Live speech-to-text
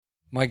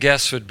My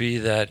guess would be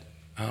that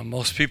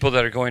most people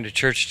that are going to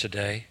church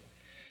today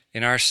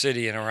in our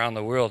city and around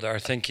the world are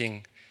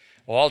thinking,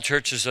 well, all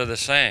churches are the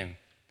same.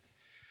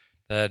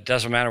 That it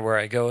doesn't matter where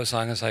I go as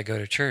long as I go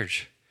to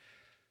church.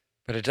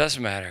 But it does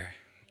matter,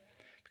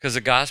 because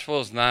the gospel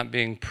is not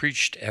being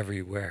preached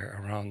everywhere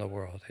around the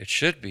world. It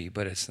should be,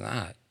 but it's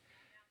not.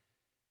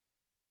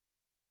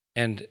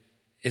 And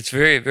it's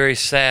very, very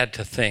sad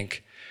to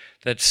think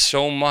that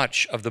so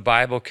much of the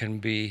Bible can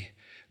be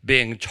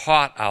being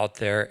taught out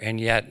there, and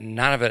yet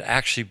none of it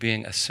actually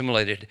being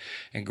assimilated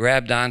and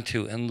grabbed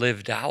onto and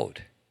lived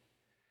out.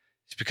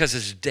 It's because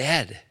it's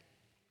dead.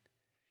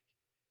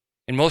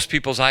 In most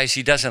people's eyes,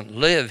 he doesn't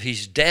live,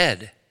 he's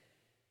dead.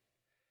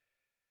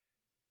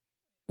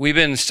 We've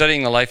been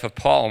studying the life of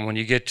Paul, and when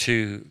you get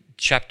to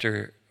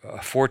chapter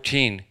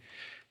 14,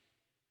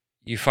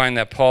 you find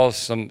that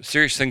some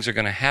serious things are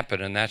going to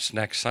happen, and that's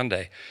next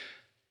Sunday.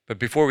 But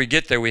before we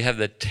get there, we have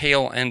the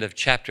tail end of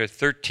chapter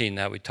 13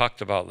 that we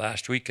talked about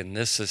last week, and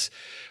this is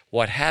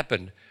what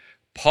happened.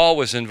 Paul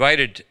was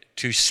invited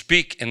to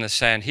speak in the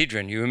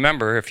Sanhedrin. You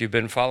remember, if you've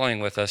been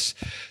following with us,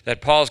 that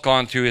Paul's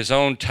gone through his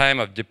own time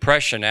of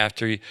depression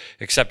after he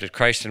accepted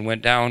Christ and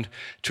went down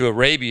to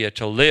Arabia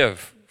to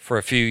live for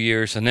a few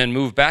years and then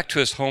moved back to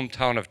his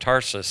hometown of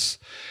Tarsus.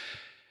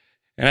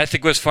 And I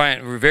think was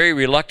very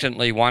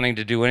reluctantly wanting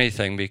to do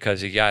anything because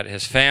he got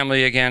his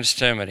family against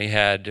him, and he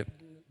had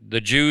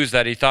the Jews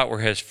that he thought were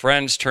his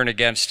friends turn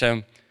against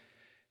him.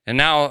 And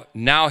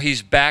now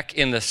he's back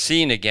in the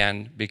scene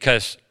again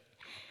because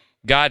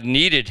God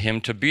needed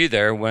him to be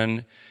there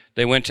when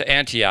they went to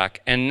Antioch.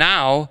 And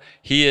now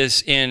he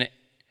is in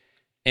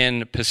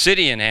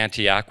Pisidian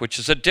Antioch, which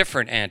is a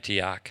different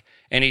Antioch.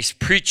 And he's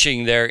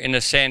preaching there in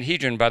the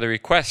Sanhedrin by the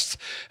requests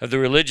of the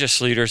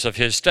religious leaders of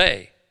his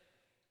day.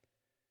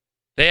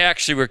 They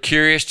actually were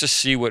curious to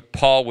see what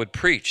Paul would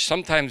preach.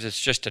 Sometimes it's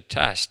just a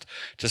test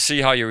to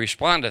see how you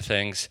respond to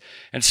things.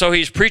 And so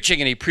he's preaching,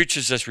 and he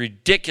preaches this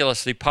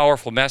ridiculously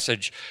powerful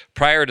message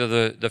prior to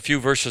the few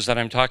verses that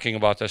I'm talking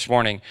about this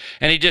morning.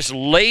 And he just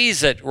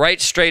lays it right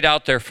straight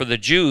out there for the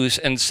Jews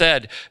and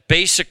said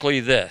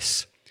basically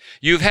this: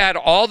 you've had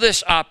all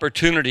this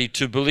opportunity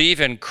to believe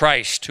in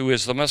Christ, who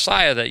is the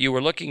Messiah that you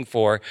were looking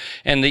for,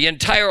 and the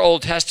entire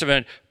Old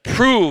Testament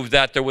proved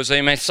that there was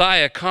a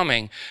Messiah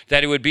coming,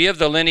 that it would be of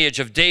the lineage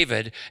of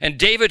David. And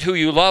David, who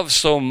you love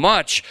so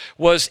much,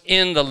 was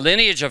in the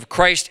lineage of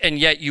Christ, and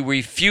yet you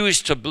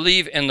refused to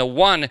believe in the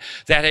one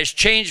that has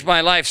changed my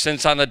life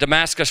since on the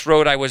Damascus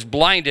road I was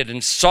blinded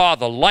and saw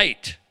the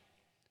light.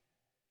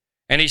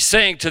 And he's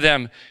saying to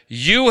them,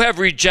 you have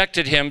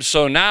rejected him,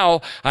 so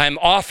now I'm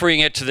offering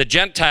it to the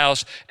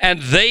Gentiles,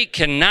 and they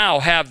can now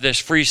have this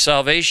free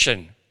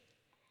salvation.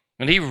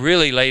 And he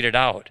really laid it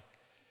out.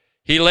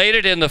 He laid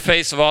it in the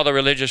face of all the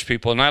religious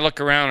people. And I look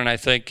around and I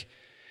think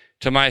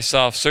to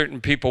myself, certain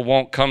people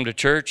won't come to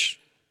church.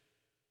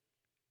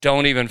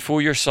 Don't even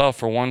fool yourself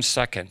for 1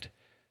 second.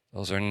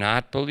 Those are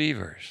not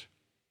believers.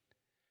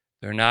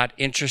 They're not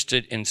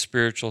interested in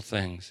spiritual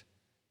things.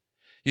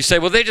 You say,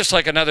 well, they just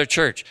like another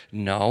church.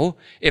 No,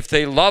 if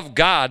they love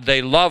God,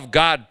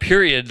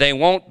 period. They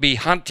won't be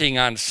hunting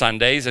on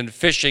Sundays and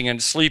fishing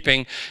and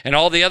sleeping and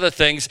all the other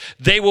things.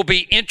 They will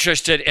be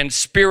interested in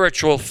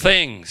spiritual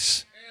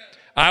things.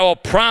 I will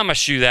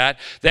promise you that.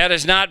 That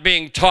is not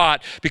being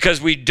taught because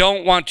we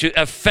don't want to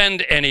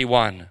offend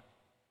anyone.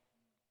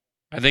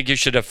 I think you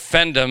should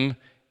offend them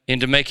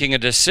into making a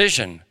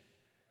decision.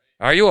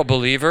 Are you a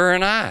believer or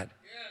not?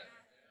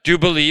 Do you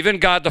believe in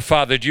God the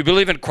Father? Do you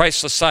believe in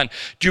Christ the Son?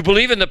 Do you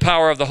believe in the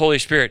power of the Holy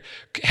Spirit?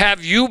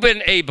 Have you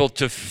been able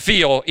to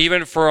feel,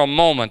 even for a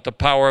moment, the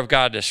power of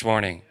God this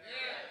morning?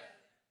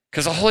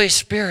 Because the Holy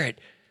Spirit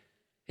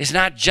is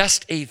not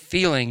just a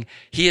feeling.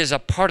 He is a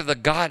part of the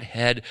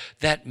Godhead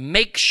that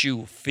makes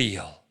you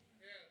feel,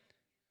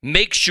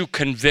 makes you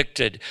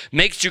convicted,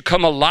 makes you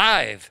come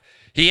alive.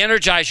 He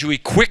energizes you. He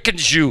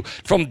quickens you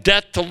from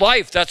death to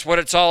life. That's what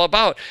it's all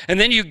about. And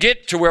then you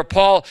get to where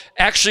Paul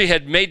actually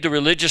had made the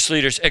religious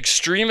leaders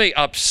extremely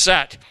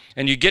upset.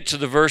 And you get to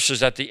the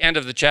verses at the end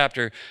of the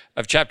chapter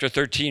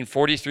 13,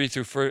 43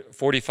 through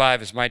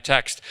 45 is my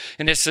text.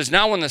 And it says,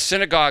 now when the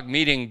synagogue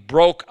meeting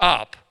broke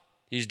up,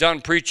 he's done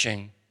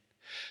preaching,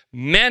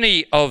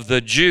 many of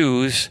the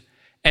Jews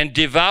and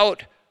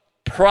devout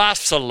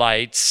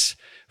proselytes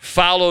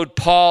followed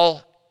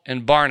Paul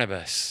and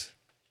Barnabas.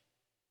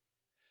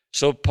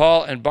 So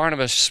Paul and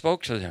Barnabas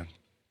spoke to them,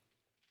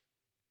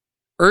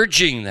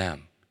 urging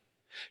them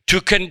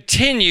to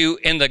continue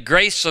in the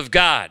grace of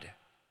God.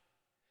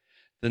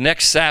 The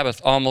next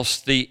Sabbath,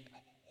 almost the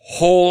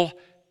whole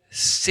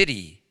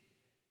city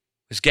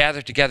was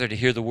gathered together to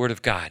hear the word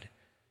of God.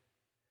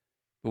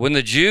 But when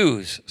the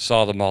Jews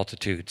saw the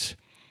multitudes,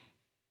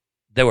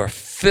 they were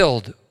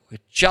filled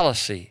with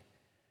jealousy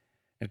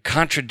and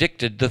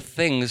contradicted the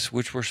things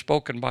which were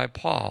spoken by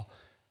Paul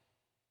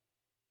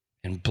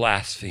and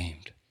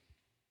blasphemed.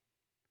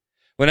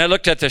 When I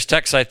looked at this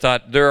text, I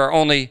thought there are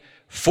only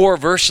 4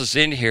 verses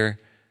in here,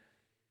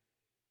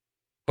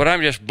 but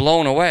I'm just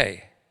blown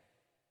away.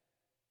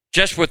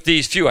 Just with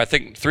these few, I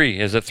think 3.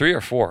 Is it 3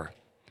 or 4?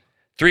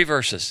 3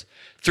 verses.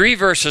 3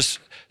 verses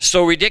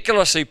so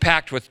ridiculously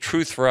packed with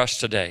truth for us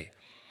today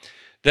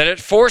that it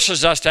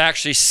forces us to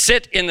actually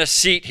sit in the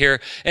seat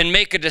here and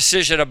make a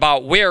decision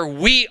about where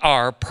we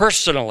are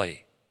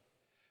personally.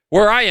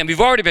 Where I am.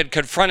 You've already been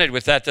confronted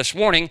with that this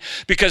morning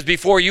because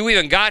before you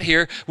even got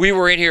here, we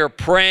were in here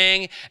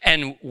praying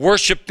and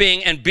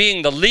worshiping and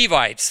being the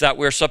Levites that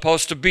we're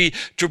supposed to be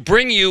to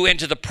bring you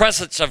into the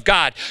presence of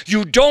God.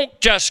 You don't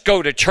just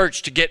go to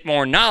church to get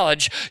more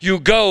knowledge. You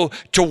go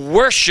to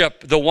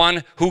worship the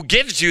one who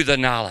gives you the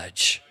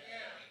knowledge.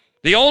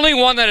 The only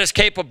one that is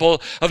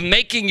capable of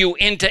making you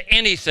into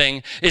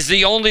anything is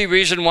the only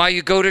reason why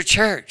you go to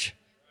church.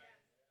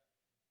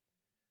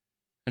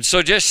 And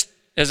so just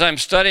as I'm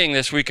studying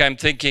this week, I'm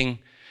thinking,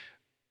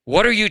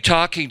 what are you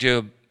talking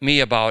to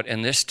me about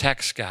in this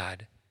text,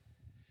 God?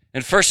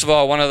 And first of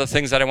all, one of the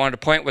things that I wanted to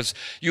point was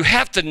you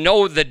have to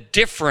know the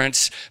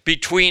difference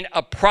between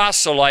a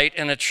proselyte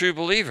and a true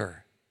believer.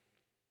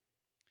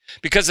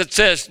 Because it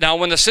says, now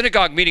when the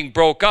synagogue meeting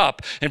broke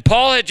up, and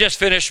Paul had just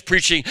finished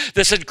preaching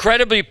this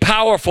incredibly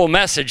powerful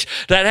message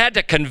that had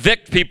to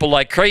convict people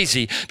like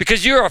crazy,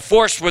 because you are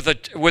forced with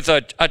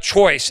a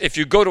choice. If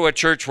you go to a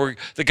church where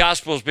the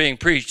gospel is being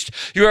preached,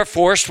 you are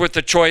forced with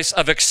the choice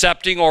of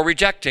accepting or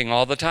rejecting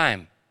all the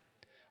time.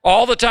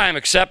 All the time,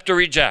 accept or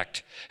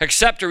reject.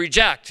 Accept or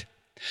reject.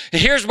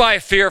 And here's my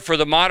fear for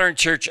the modern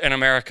church in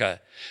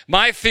America.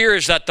 My fear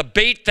is that the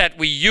bait that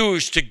we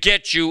use to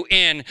get you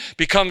in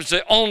becomes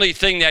the only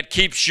thing that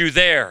keeps you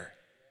there.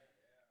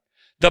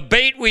 The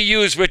bait we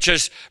use, which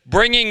is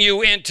bringing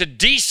you into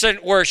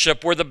decent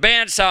worship where the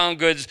band sounds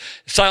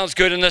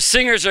good and the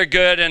singers are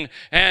good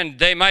and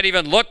they might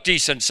even look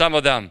decent, some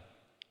of them.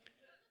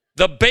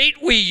 The bait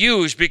we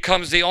use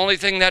becomes the only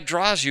thing that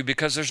draws you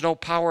because there's no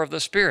power of the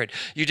Spirit.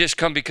 You just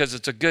come because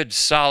it's a good,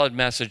 solid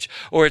message,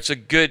 or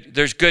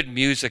there's good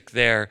music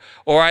there,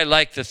 or I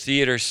like the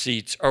theater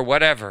seats, or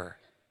whatever.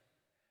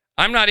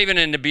 I'm not even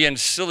into being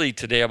silly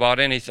today about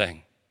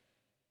anything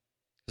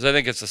because I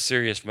think it's a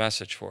serious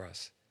message for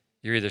us.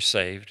 You're either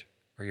saved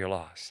or you're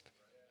lost.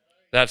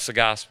 That's the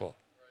gospel.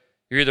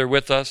 You're either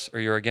with us or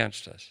you're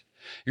against us.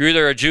 You're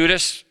either a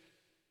Judas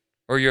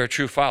or you're a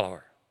true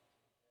follower.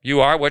 You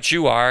are what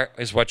you are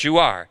is what you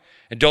are.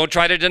 And don't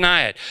try to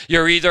deny it.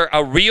 You're either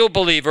a real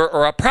believer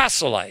or a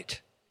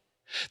proselyte.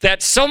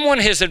 That someone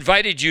has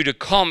invited you to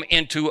come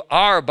into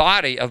our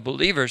body of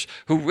believers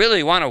who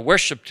really want to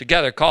worship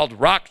together called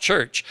Rock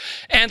Church.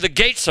 And the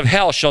gates of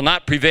hell shall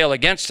not prevail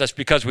against us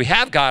because we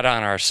have God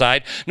on our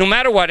side. No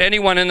matter what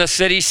anyone in the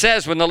city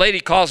says, when the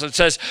lady calls and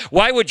says,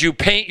 why would you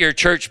paint your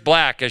church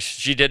black as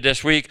she did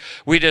this week?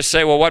 We just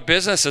say, well, what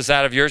business is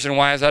that of yours and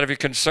why is that of your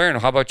concern?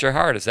 How about your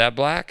heart? Is that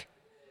black?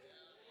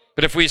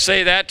 But if we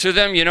say that to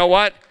them, you know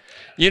what?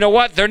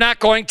 They're not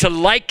going to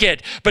like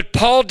it. But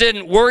Paul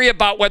didn't worry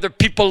about whether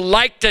people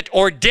liked it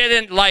or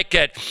didn't like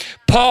it.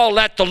 Paul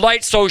let the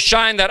light so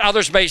shine that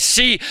others may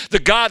see the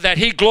God that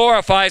he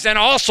glorifies and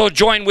also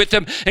join with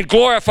him and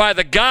glorify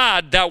the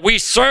God that we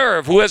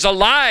serve who is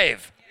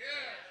alive.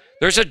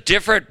 There's a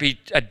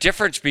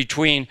difference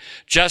between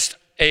just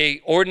an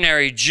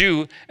ordinary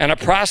Jew and a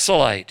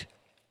proselyte.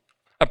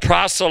 A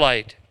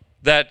proselyte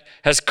that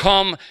has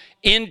come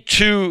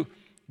into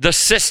the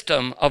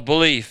system of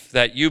belief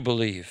that you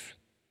believe.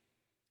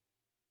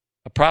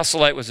 A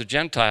proselyte was a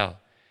Gentile.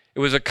 It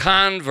was a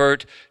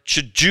convert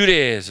to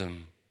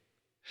Judaism.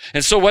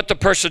 And so what the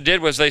person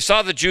did was they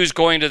saw the Jews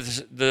going to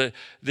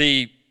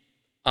the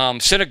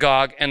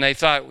synagogue and they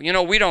thought,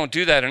 we don't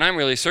do that and I'm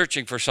really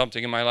searching for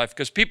something in my life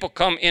because people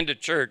come into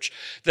church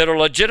that are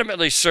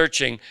legitimately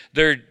searching.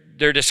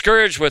 They're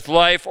discouraged with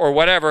life or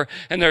whatever,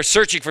 and they're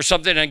searching for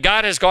something, and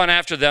God has gone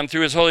after them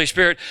through his Holy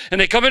Spirit,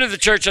 and they come into the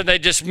church and they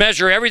just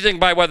measure everything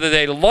by whether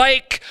they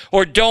like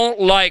or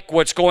don't like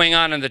what's going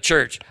on in the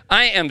church.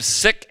 I am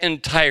sick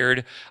and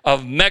tired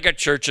of mega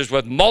churches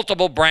with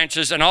multiple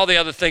branches and all the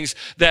other things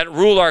that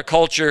rule our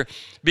culture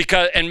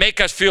and make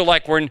us feel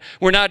like we're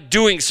not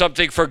doing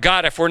something for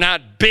God if we're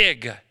not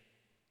big.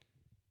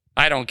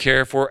 I don't care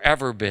if we're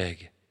ever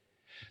big.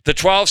 The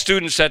 12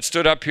 students that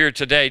stood up here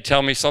today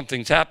tell me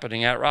something's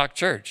happening at Rock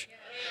Church.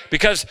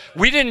 Because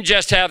we didn't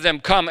just have them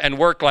come and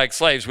work like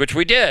slaves, which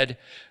we did,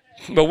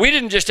 but we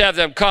didn't just have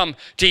them come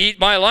to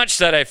eat my lunch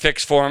that I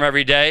fix for them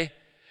every day.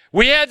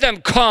 We had them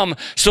come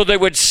so they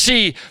would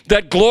see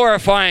that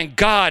glorifying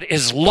God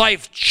is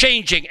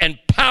life-changing and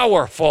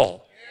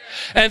powerful.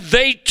 And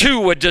they too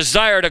would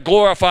desire to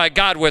glorify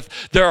God with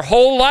their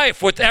whole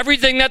life, with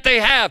everything that they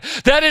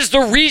have. That is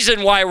the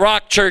reason why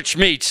Rock Church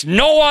meets.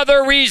 No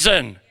other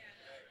reason.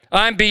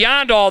 I'm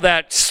beyond all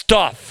that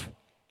stuff.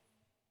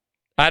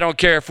 I don't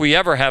care if we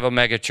ever have a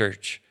mega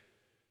church.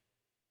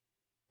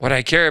 What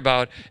I care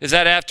about is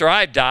that after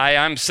I die,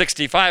 I'm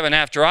 65, and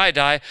after I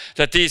die,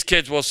 that these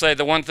kids will say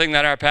the one thing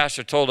that our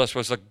pastor told us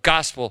was the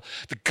gospel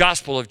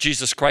of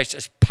Jesus Christ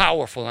is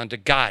powerful unto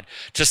God,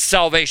 to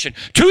salvation,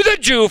 to the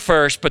Jew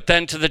first, but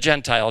then to the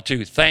Gentile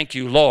too. Thank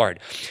you, Lord.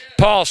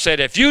 Paul said,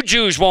 if you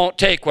Jews won't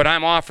take what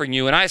I'm offering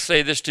you, and I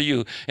say this to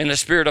you in the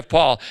spirit of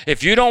Paul,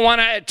 if you don't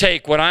want to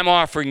take what I'm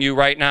offering you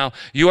right now,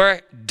 you are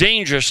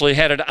dangerously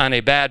headed on a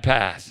bad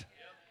path.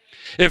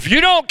 If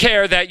you don't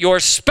care that your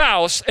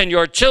spouse and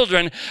your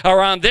children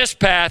are on this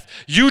path,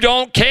 you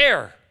don't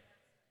care.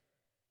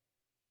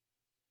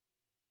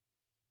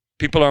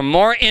 People are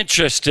more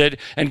interested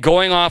in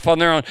going off on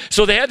their own.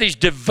 So they have these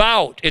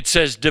devout, it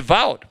says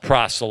devout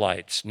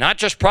proselytes, not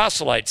just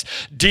proselytes,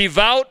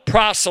 devout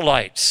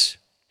proselytes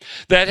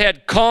that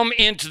had come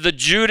into the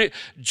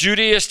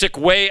Judaistic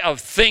way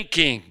of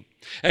thinking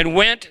and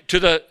went to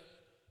the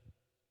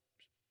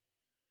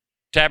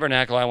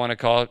tabernacle, I want to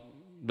call it,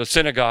 the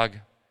synagogue,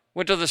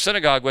 went to the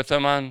synagogue with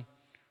them on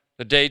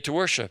the day to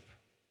worship.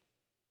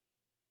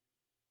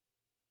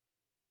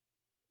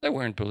 They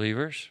weren't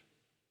believers.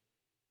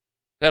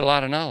 They had a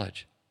lot of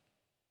knowledge.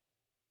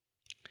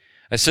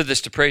 I said this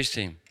to praise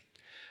team.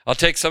 I'll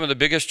take some of the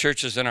biggest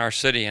churches in our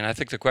city, and I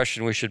think the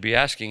question we should be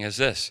asking is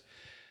this.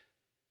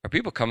 Are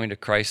people coming to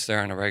Christ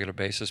there on a regular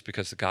basis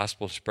because the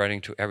gospel is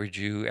spreading to every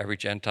Jew, every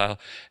Gentile?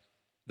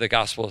 The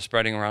gospel is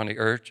spreading around the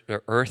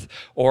earth?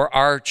 Or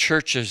are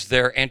churches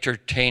there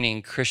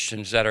entertaining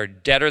Christians that are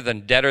deader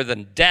than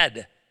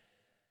dead?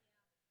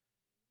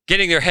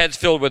 Getting their heads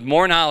filled with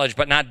more knowledge,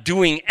 but not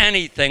doing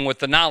anything with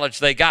the knowledge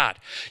they got.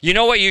 You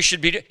know what you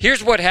should be doing?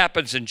 Here's what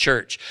happens in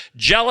church.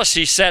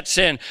 Jealousy sets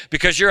in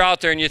because you're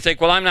out there and you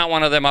think, well, I'm not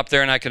one of them up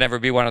there and I can never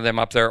be one of them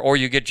up there. Or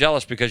you get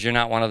jealous because you're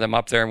not one of them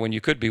up there when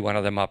you could be one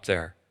of them up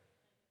there.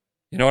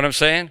 You know what I'm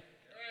saying?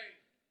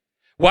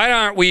 Why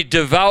aren't we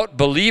devout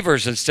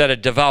believers instead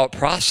of devout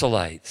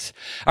proselytes?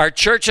 Our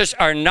churches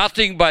are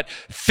nothing but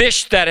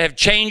fish that have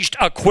changed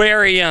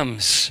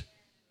aquariums.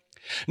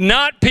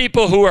 Not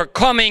people who are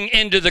coming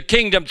into the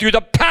kingdom through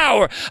the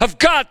power of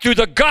God, through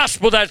the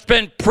gospel that's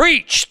been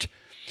preached.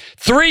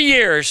 3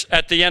 years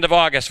at the end of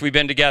August we've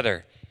been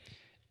together.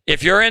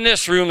 If you're in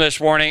this room this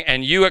morning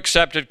and you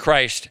accepted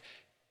Christ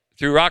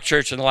through Rock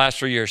Church in the last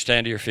 3 years,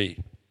 stand to your feet.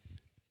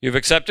 You've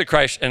accepted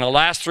Christ in the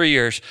last 3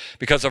 years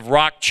because of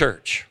Rock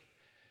Church.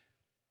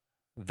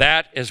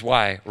 That is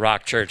why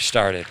Rock Church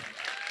started.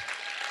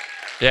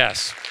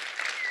 Yes.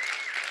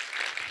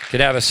 You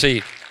can have a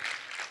seat.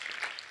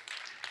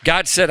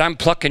 God said, I'm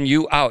plucking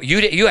you out.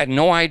 You had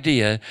no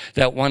idea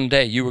that one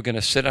day you were going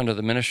to sit under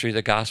the ministry of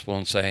the gospel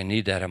and say, I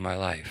need that in my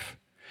life.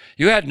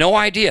 You had no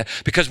idea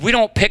because we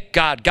don't pick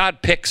God.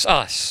 God picks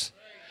us.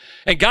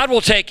 And God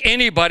will take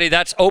anybody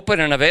that's open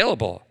and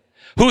available.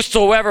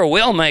 Whosoever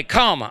will may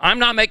come. I'm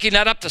not making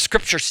that up. The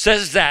scripture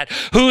says that.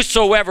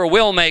 Whosoever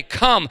will may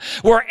come.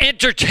 We're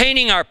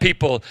entertaining our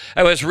people.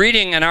 I was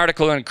reading an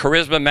article in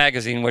Charisma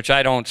magazine, which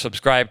I don't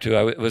subscribe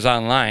to. It was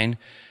online.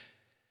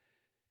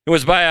 It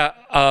was by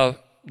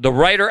the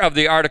writer of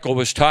the article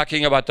was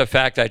talking about the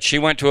fact that she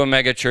went to a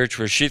mega church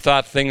where she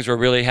thought things were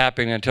really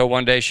happening until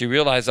one day she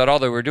realized that all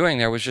they were doing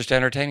there was just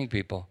entertaining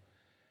people.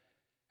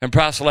 And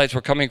proselytes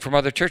were coming from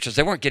other churches.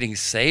 They weren't getting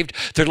saved.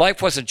 Their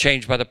life wasn't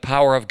changed by the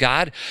power of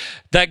God.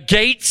 The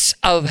gates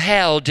of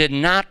hell did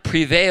not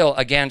prevail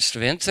against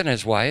Vince and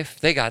his wife.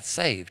 They got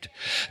saved.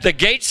 The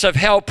gates of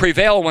hell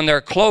prevail when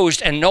they're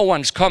closed and no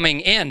one's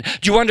coming in.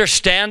 Do you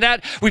understand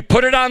that? We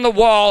put it on the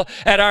wall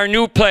at our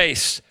new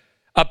place.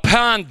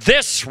 Upon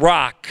this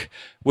rock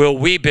will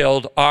we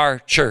build our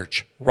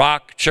church.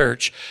 Rock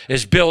Church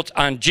is built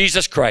on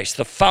Jesus Christ,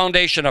 the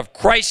foundation of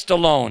Christ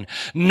alone.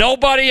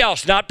 Nobody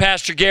else, not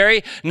Pastor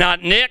Gary,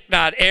 not Nick,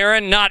 not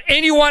Aaron, not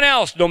anyone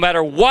else, no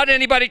matter what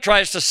anybody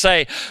tries to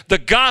say. The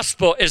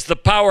gospel is the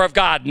power of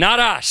God, not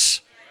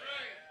us.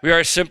 We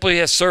are simply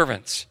his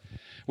servants.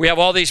 We have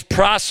all these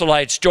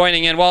proselytes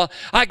joining in. Well,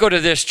 I go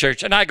to this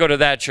church and I go to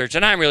that church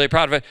and I'm really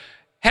proud of it.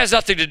 Has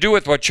nothing to do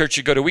with what church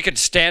you go to. We can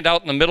stand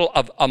out in the middle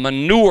of a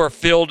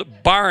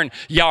manure-filled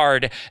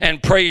barnyard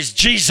and praise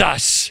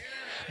Jesus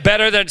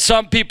better than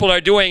some people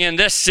are doing in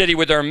this city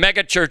with their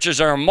mega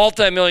churches or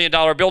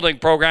multi-million-dollar building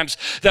programs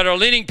that are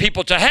leading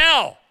people to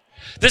hell.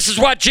 This is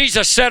what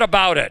Jesus said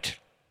about it.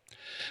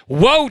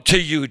 Woe to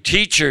you,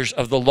 teachers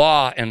of the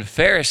law and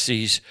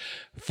Pharisees,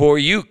 for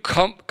you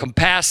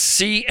compass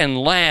sea and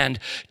land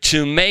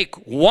to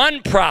make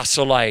one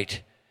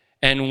proselyte,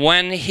 and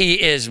when he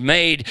is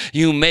made,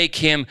 you make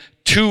him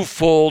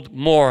twofold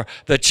more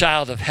the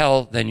child of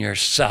hell than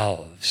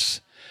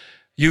yourselves.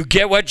 You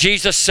get what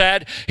Jesus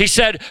said? He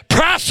said,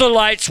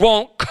 proselytes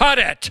won't cut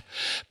it.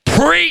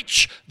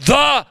 Preach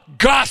the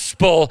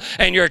gospel,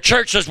 and your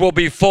churches will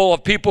be full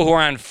of people who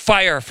are on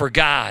fire for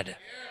God.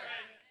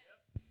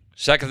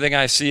 Second thing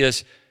I see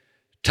is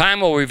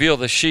time will reveal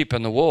the sheep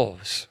and the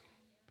wolves.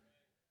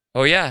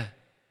 Oh, yeah.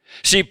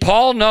 See,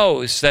 Paul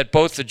knows that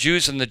both the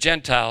Jews and the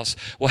Gentiles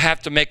will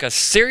have to make a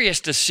serious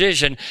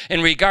decision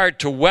in regard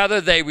to whether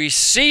they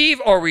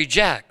receive or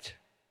reject.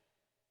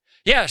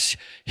 Yes,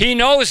 he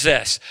knows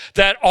this,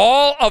 that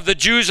all of the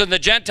Jews and the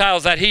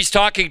Gentiles that he's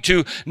talking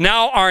to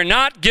now are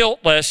not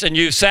guiltless, and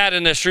you've sat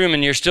in this room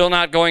and you're still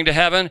not going to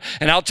heaven.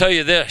 And I'll tell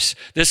you this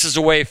is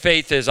the way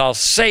faith is. I'll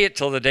say it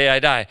till the day I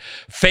die.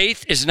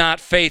 Faith is not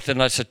faith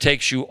unless it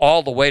takes you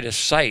all the way to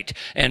sight.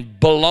 And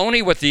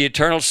baloney with the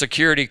eternal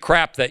security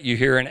crap that you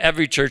hear in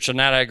every church and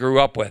that I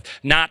grew up with.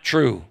 Not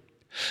true.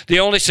 The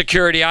only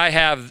security I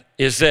have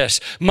is this.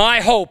 My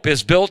hope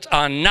is built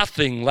on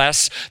nothing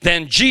less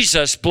than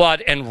Jesus'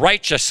 blood and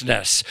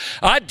righteousness.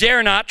 I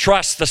dare not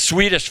trust the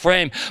sweetest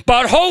frame,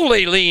 but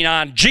wholly lean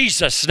on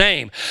Jesus'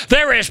 name.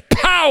 There is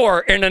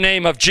power in the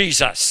name of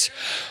Jesus.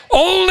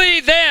 Only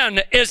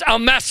then is a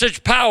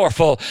message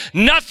powerful.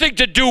 Nothing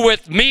to do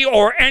with me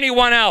or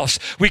anyone else.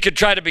 We could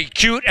try to be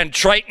cute and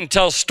trite and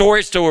tell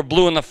stories till we're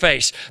blue in the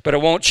face, but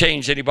it won't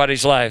change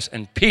anybody's lives,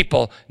 and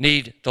people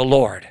need the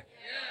Lord.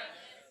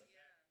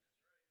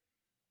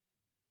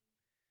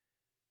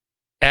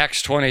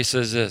 Acts 20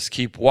 says this,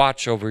 keep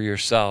watch over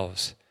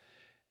yourselves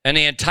and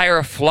the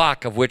entire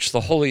flock of which the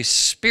Holy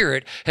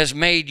Spirit has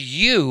made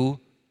you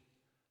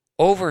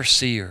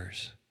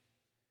overseers.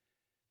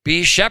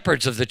 Be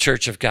shepherds of the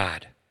church of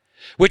God,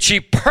 which he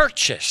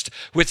purchased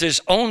with his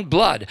own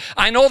blood.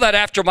 I know that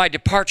after my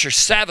departure,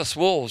 savage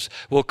wolves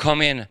will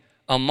come in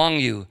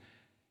among you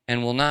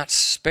and will not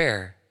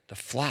spare the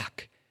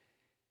flock.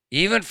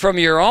 Even from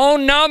your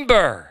own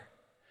number,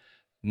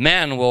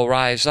 men will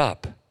rise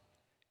up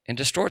and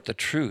distort the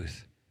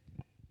truth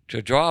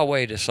to draw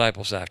away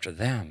disciples after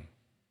them.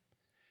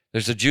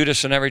 There's a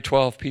Judas in every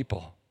 12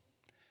 people.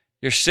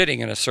 You're sitting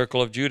in a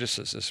circle of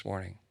Judases this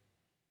morning.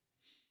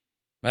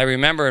 I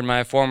remember in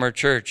my former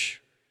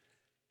church,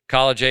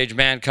 college-age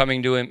man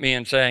coming to me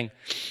and saying,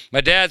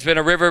 my dad's been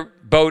a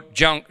riverboat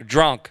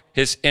drunk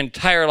his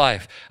entire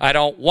life. I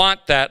don't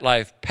want that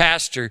life.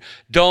 Pastor,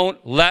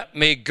 don't let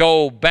me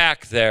go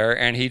back there.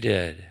 And he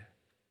did.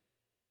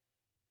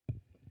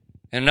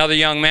 And another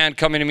young man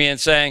coming to me and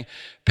saying,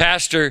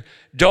 Pastor,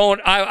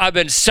 I've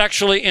been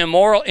sexually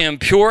immoral,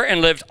 impure,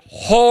 and lived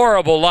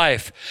horrible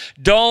life.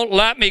 Don't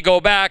let me go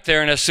back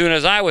there. And as soon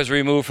as I was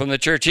removed from the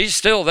church, he's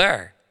still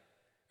there.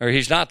 Or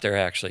he's not there,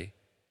 actually.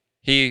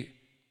 He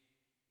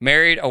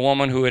married a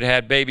woman who had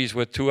had babies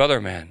with 2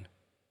 other men.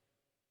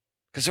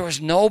 Because there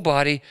was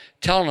nobody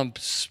telling him,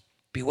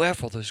 beware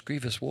for those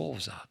grievous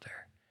wolves out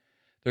there.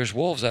 There's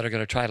wolves that are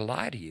going to try to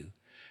lie to you.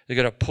 They're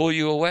going to pull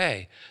you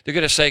away. They're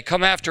going to say,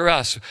 come after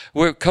us.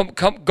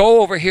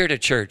 Go over here to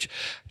church.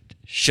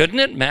 Shouldn't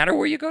it matter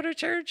where you go to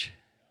church?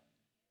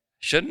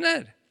 Shouldn't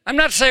it? I'm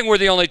not saying we're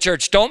the only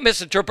church. Don't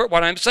misinterpret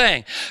what I'm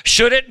saying.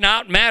 Should it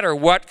not matter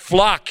what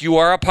flock you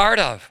are a part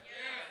of?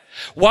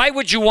 Why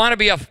would you want to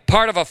be a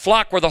part of a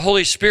flock where the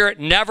Holy Spirit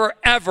never,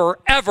 ever,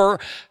 ever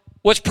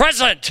was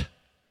present?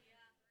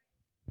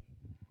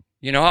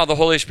 You know how the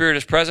Holy Spirit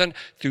is present?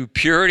 Through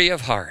purity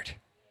of heart,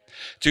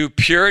 through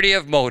purity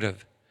of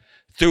motive,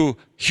 through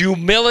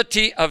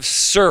humility of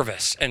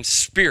service and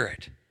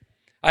spirit.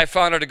 I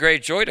found it a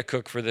great joy to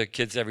cook for the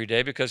kids every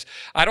day because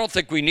I don't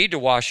think we need to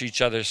wash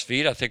each other's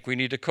feet. I think we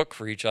need to cook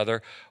for each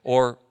other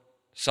or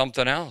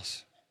something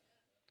else.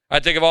 I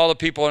think of all the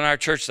people in our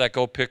church that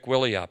go pick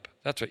Willie up.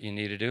 That's what you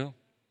need to do.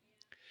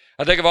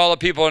 I think of all the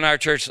people in our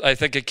church. I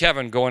think of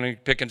Kevin going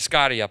and picking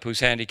Scotty up,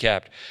 who's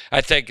handicapped. I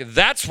think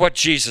that's what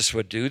Jesus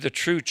would do. The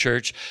true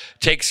church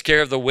takes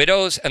care of the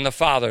widows and the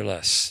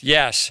fatherless.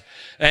 Yes,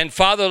 and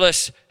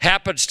fatherless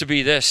happens to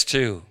be this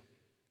too.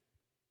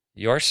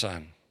 Your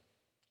son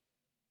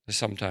is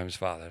sometimes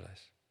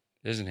fatherless,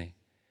 isn't he?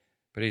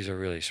 But he's a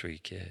really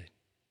sweet kid.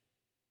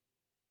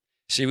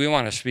 See, we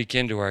want to speak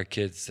into our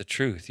kids the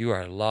truth. You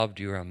are loved.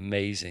 You are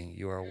amazing.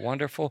 You are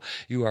wonderful.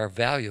 You are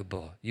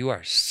valuable. You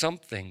are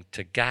something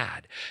to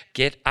God.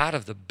 Get out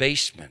of the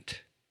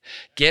basement.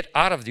 Get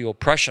out of the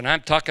oppression.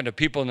 I'm talking to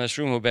people in this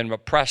room who have been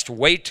oppressed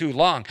way too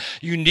long.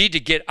 You need to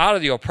get out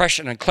of the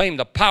oppression and claim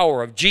the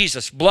power of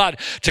Jesus' blood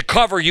to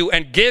cover you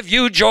and give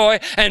you joy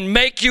and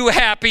make you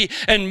happy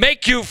and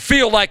make you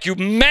feel like you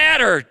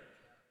matter.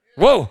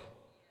 Whoa.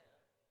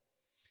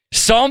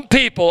 Some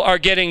people are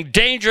getting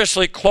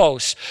dangerously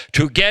close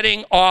to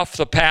getting off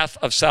the path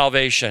of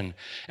salvation.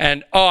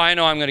 And, I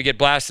know I'm going to get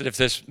blasted if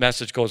this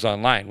message goes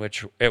online,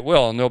 which it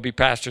will. And there'll be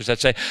pastors that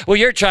say, well,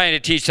 you're trying to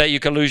teach that you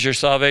can lose your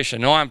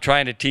salvation. No, I'm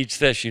trying to teach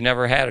this. You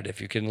never had it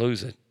if you can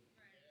lose it.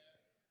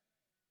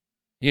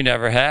 You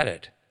never had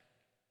it.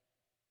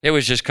 It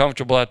was just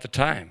comfortable at the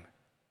time.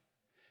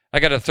 I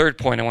got a third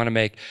point I want to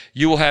make.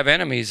 You will have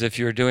enemies if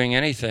you're doing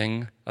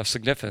anything of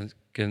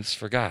significance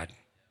for God.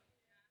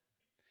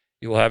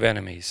 You will have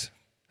enemies.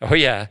 Oh,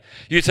 yeah.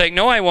 You think,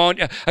 no, I won't.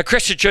 A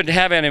Christian shouldn't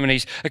have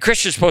enemies. A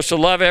Christian's supposed to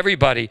love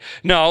everybody.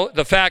 No,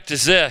 the fact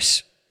is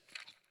this.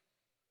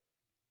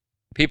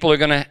 People are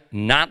going to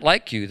not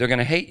like you. They're going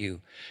to hate you.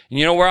 And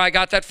you know where I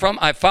got that from?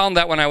 I found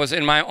that when I was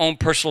in my own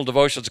personal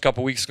devotions a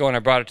couple weeks ago, and I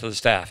brought it to the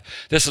staff.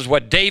 This is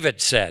what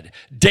David said.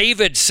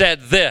 David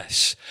said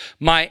this,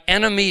 my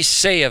enemies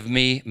say of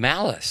me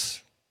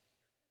malice.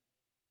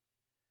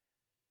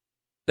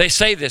 They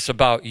say this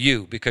about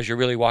you because you're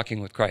really walking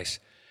with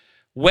Christ.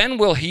 When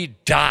will he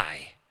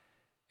die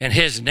and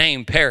his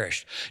name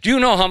perish? Do you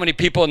know how many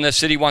people in this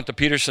city want the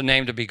Peterson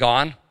name to be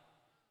gone?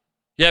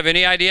 You have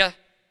any idea?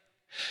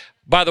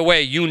 By the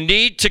way, you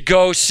need to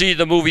go see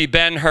the movie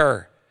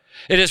Ben-Hur.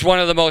 It is one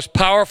of the most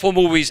powerful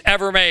movies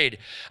ever made.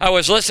 I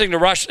was listening to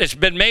Rush. It's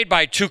been made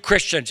by 2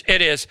 Christians.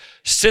 It is,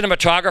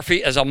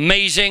 cinematography is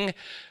amazing.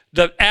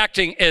 The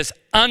acting is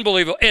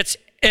unbelievable. It's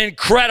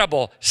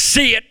incredible.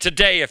 See it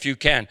today if you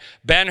can.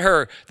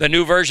 Ben-Hur, the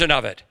new version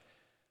of it.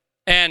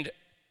 And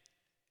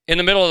in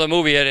the middle of the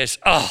movie, it is,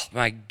 oh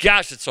my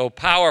gosh, it's so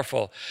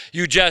powerful.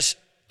 You just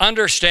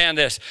understand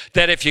this,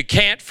 that if you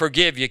can't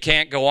forgive, you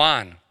can't go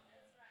on.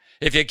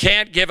 If you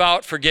can't give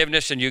out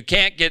forgiveness and you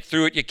can't get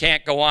through it, you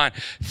can't go on.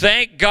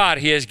 Thank God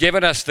he has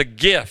given us the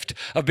gift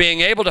of being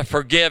able to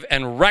forgive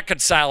and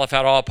reconcile if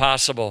at all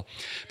possible.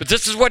 But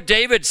this is what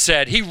David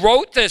said. He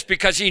wrote this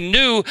because he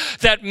knew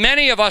that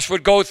many of us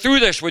would go through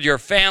this with your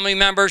family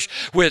members,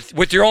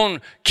 with your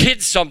own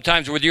kids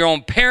sometimes, with your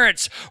own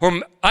parents,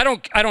 or I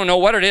don't know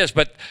what it is,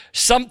 but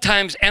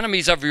sometimes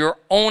enemies of your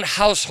own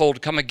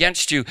household come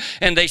against you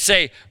and they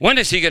say, when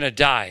is he going to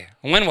die?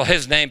 When will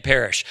his name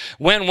perish?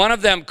 When one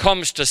of them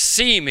comes to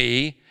see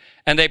me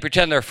and they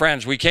pretend they're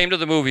friends. We came to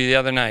the movie the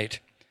other night.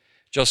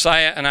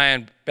 Josiah and I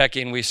and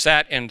Becky, and we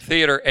sat in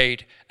Theater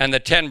 8 and the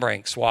Ten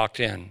Brinks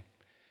walked in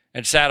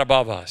and sat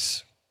above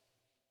us.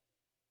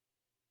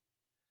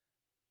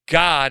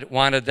 God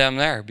wanted them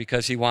there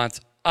because he wants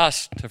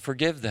us to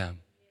forgive them.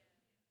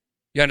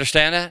 You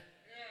understand that?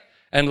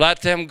 And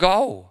let them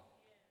go.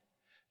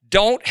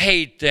 Don't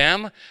hate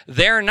them.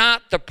 They're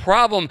not the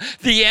problem.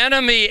 The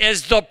enemy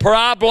is the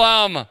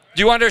problem.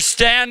 Do you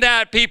understand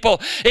that,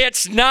 people?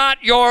 It's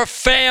not your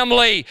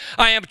family.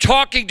 I am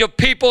talking to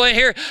people in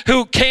here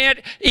who can't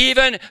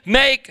even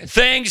make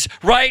things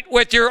right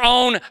with your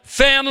own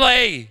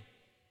family.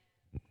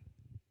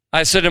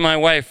 I said to my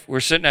wife,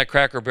 we're sitting at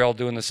Cracker Barrel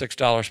doing the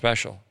 $6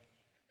 special.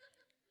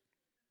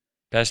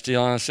 Best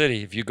deal in the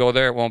city. If you go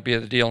there, it won't be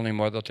the deal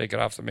anymore. They'll take it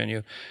off the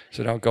menu.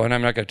 So don't go. And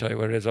I'm not going to tell you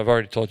what it is. I've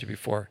already told you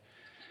before.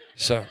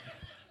 So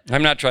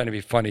I'm not trying to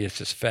be funny. It's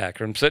just fact.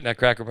 I'm sitting at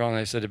Cracker Barrel and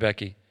I said to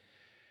Becky,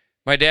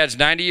 my dad's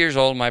 90 years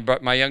old.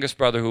 My youngest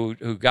brother,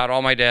 who got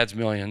all my dad's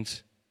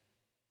millions,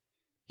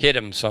 hid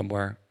him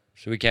somewhere.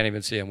 So we can't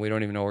even see him. We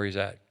don't even know where he's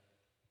at.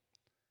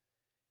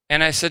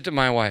 And I said to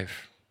my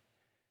wife,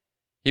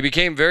 he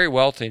became very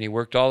wealthy and he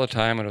worked all the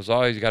time. And it was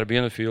always, you got to be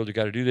in the field. You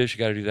got to do this. You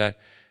got to do that.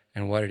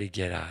 And what did he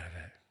get out of it?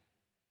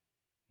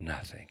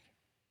 Nothing.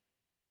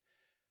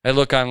 I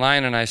look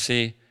online and I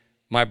see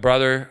my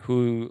brother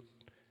who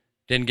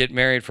didn't get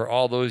married for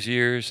all those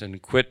years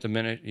and quit the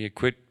minute he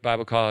quit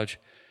Bible college.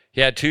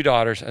 He had 2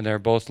 daughters and they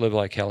both live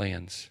like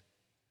hellions.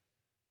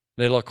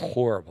 They look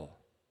horrible.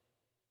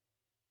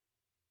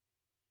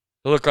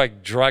 They look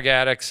like drug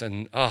addicts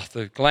and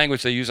the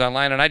language they use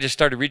online. And I just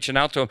started reaching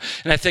out to them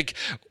and I think,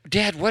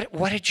 Dad,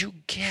 what did you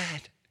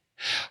get?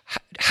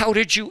 How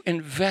did you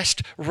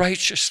invest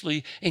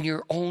righteously in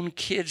your own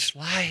kids'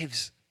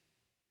 lives?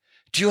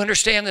 Do you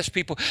understand this,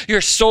 people?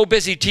 You're so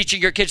busy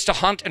teaching your kids to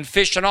hunt and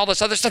fish and all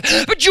this other stuff,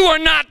 but you are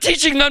not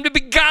teaching them to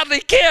be godly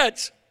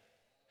kids.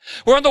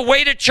 We're on the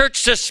way to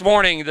church this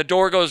morning. The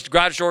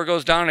garage door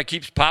goes down, and it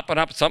keeps popping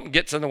up. Something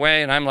gets in the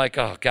way, and I'm like,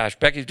 oh, gosh,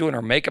 Becky's doing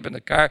her makeup in the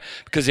car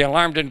because the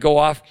alarm didn't go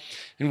off.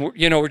 And,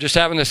 we're just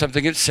having this. I'm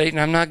thinking, Satan,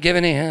 I'm not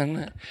giving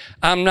in.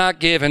 I'm not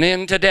giving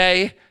in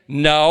today.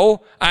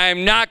 No,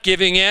 I'm not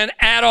giving in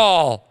at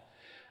all.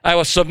 I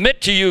will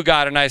submit to you,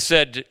 God. And I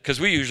said, because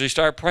we usually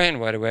start praying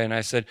right away. And I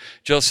said,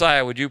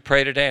 Josiah, would you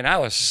pray today? And I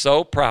was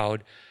so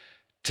proud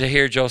to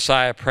hear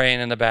Josiah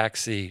praying in the back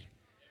seat.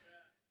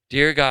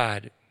 Dear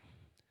God,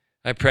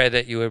 I pray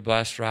that you would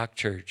bless Rock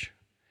Church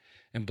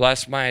and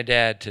bless my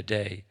dad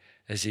today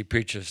as he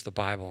preaches the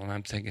Bible. And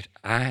I'm thinking,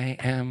 I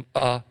am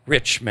a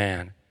rich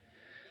man.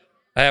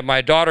 I have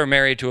my daughter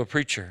married to a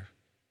preacher.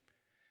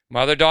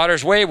 My other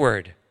daughter's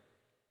wayward.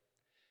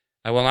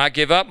 I will not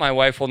give up. My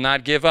wife will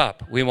not give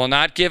up. We will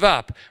not give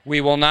up.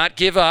 We will not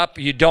give up.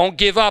 You don't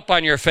give up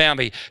on your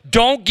family.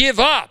 Don't give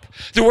up.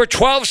 There were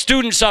 12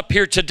 students up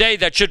here today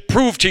that should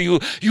prove to you,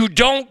 you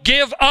don't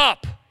give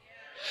up.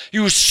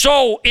 You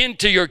sow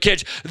into your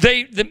kids.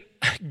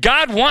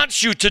 God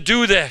wants you to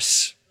do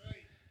this.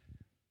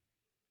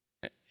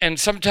 And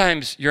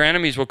sometimes your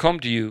enemies will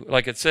come to you,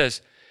 like it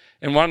says,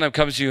 and one of them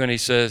comes to you and he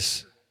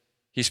says,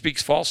 he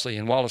speaks falsely,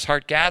 and while his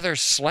heart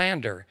gathers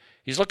slander,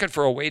 he's looking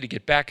for a way to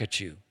get back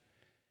at you.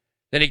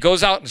 Then he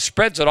goes out and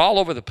spreads it all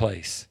over the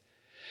place.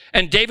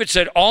 And David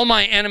said, all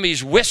my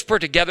enemies whisper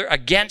together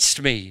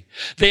against me.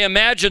 They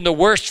imagine the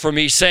worst for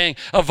me, saying,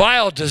 a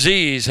vile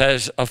disease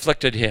has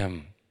afflicted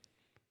him.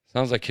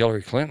 Sounds like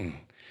Hillary Clinton.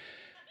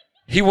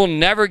 He will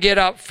never get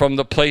up from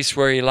the place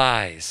where he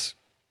lies.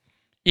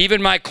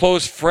 Even my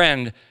close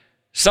friend,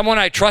 someone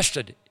I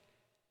trusted.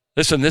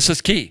 Listen, this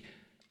is key.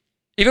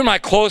 Even my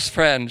close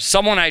friend,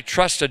 someone I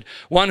trusted,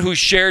 one who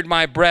shared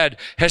my bread,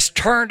 has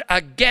turned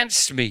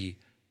against me.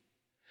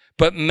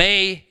 But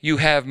may you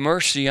have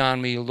mercy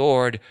on me,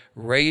 Lord.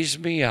 Raise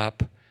me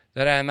up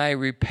that I may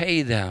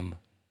repay them.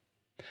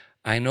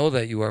 I know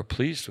that you are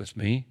pleased with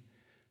me,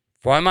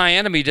 for my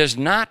enemy does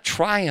not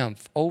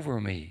triumph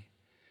over me.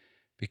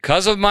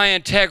 Because of my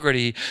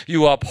integrity,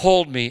 you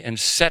uphold me and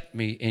set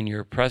me in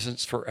your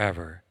presence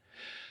forever.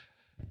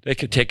 They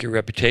could take your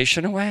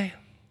reputation away.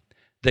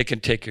 They can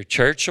take your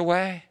church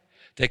away.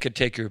 They could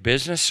take your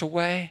business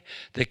away.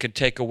 They could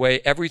take away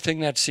everything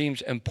that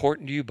seems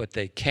important to you, but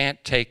they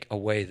can't take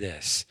away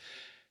this.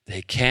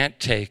 They can't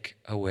take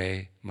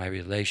away my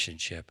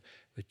relationship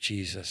with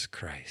Jesus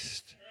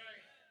Christ.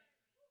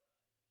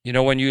 You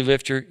know, when you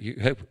lift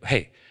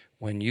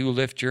when you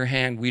lift your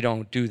hand, we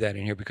don't do that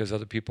in here because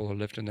other people are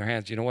lifting their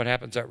hands. You know what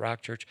happens at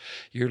Rock Church?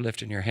 You're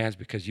lifting your hands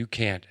because you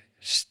can't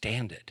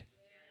stand it.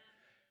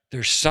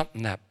 There's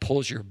something that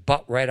pulls your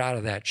butt right out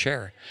of that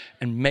chair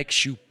and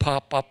makes you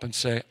pop up and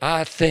say,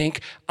 I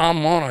think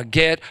I'm gonna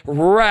get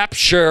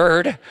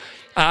raptured.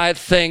 I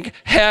think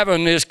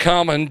heaven is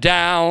coming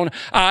down.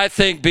 I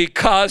think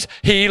because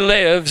he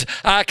lives,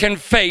 I can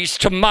face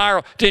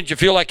tomorrow. Didn't you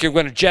feel like you're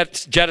going to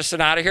jettison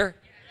out of here?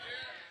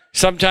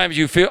 Sometimes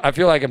I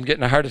feel like I'm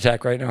getting a heart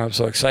attack right now. I'm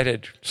so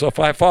excited. So if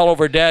I fall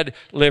over dead,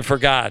 live for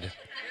God.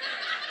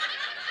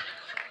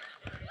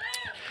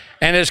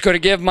 And it's going to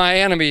give my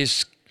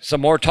enemies some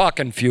more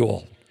talking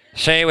fuel.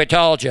 Say, we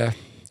told you.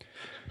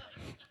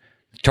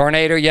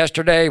 Tornado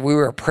yesterday, we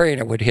were praying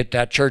it would hit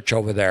that church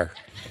over there.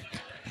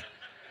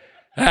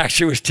 I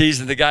actually was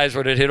teasing the guys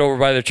when it hit over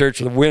by the church.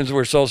 The winds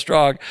were so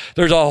strong.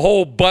 There's a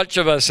whole bunch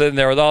of us in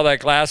there with all that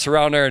glass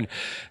around there. And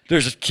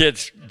there's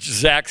kids,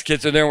 Zach's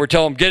kids in there. And we're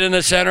telling them, get in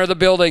the center of the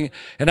building.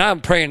 And I'm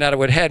praying that it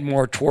would head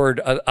more toward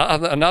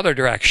another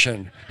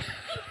direction.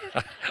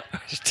 I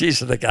was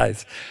teasing the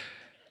guys.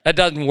 That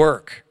doesn't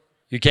work.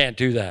 You can't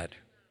do that.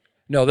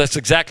 No, that's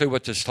exactly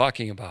what this is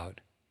talking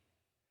about.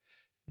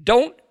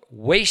 Don't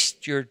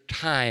waste your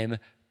time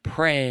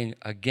praying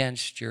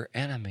against your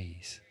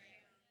enemies.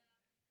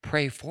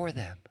 Pray for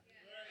them.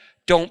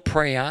 Don't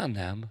pray on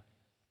them.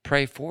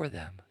 Pray for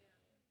them.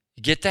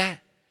 You get that?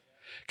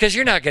 Because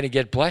you're not going to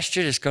get blessed.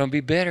 You're just going to be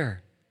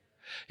bitter.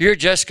 You're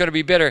just going to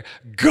be bitter.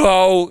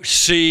 Go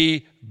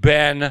see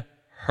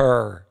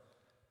Ben-Hur.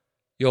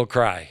 You'll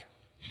cry.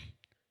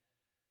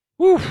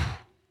 Woo.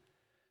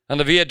 On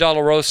the Via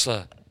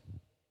Dolorosa,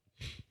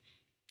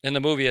 in the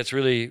movie, it's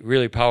really,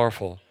 really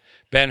powerful.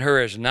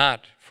 Ben-Hur is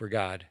not for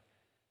God.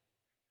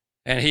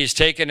 And he's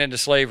taken into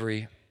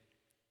slavery.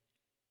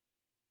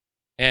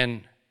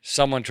 And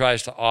someone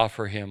tries to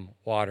offer him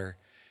water.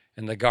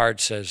 And the guard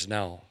says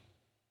no.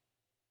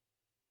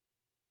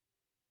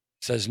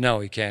 Says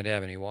no, he can't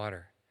have any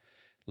water.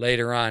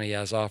 Later on, he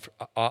has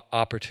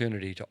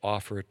opportunity to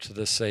offer it to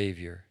the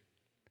Savior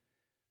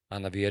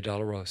on the Via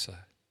Dolorosa.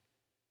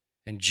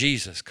 And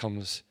Jesus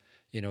comes.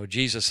 You know,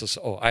 Jesus is,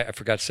 I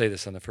forgot to say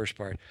this on the first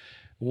part.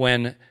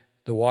 When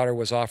the water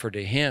was offered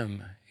to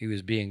him, he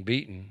was being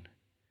beaten.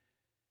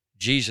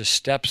 Jesus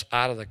steps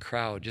out of the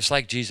crowd, just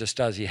like Jesus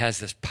does. He has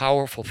this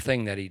powerful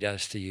thing that he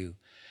does to you.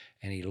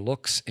 And he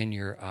looks in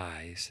your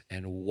eyes,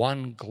 and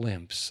one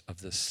glimpse of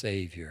the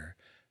Savior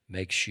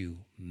makes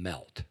you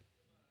melt.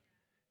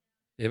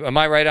 Am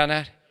I right on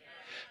that?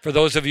 For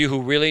those of you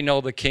who really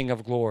know the King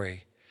of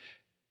Glory,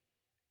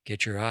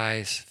 get your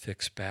eyes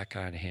fixed back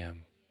on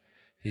him.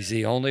 He's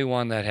the only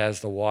one that has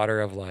the water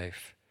of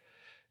life.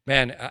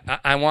 Man,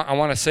 I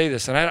want to say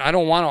this, and I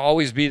don't want to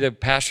always be the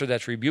pastor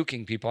that's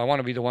rebuking people. I want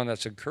to be the one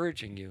that's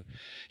encouraging you.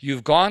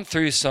 You've gone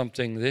through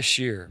something this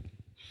year,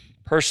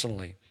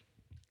 personally,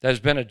 that has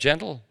been a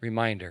gentle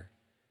reminder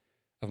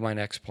of my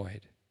next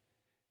point.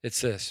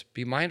 It's this: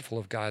 be mindful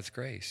of God's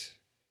grace.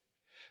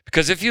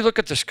 Because if you look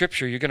at the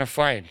scripture, you're going to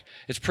find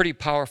it's pretty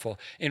powerful.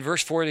 In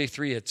verse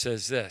 43, it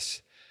says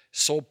this: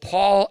 so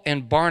Paul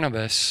and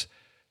Barnabas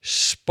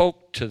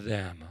spoke to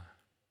them.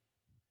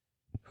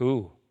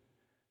 Who?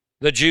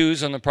 The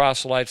Jews and the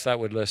proselytes that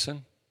would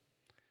listen.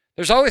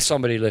 There's always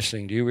somebody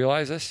listening. Do you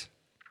realize this?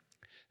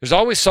 There's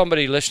always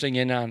somebody listening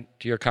in on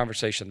to your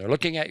conversation. They're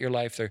looking at your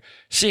life. They're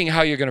seeing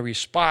how you're going to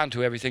respond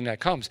to everything that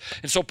comes.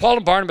 And so Paul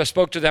and Barnabas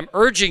spoke to them,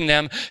 urging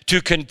them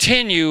to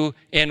continue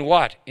in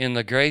what? In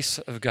the grace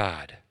of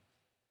God.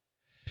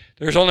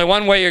 There's only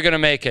one way you're going to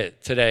make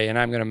it today, and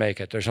I'm going to make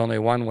it. There's only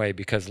one way,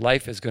 because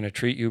life is going to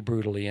treat you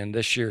brutally, and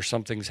this year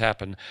something's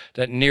happened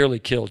that nearly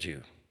killed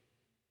you.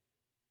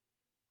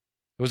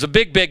 It was a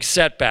big, big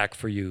setback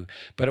for you,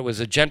 but it was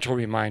a gentle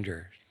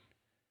reminder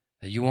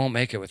that you won't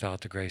make it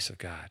without the grace of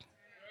God.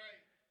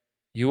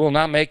 You will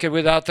not make it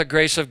without the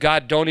grace of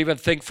God. Don't even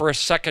think for a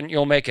second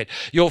you'll make it.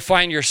 You'll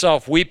find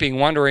yourself weeping,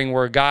 wondering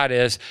where God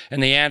is,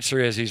 and the answer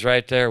is he's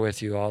right there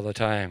with you all the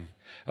time.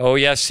 Oh,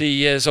 yes,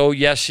 he is. Oh,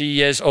 yes,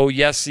 he is. Oh,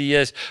 yes, he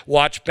is.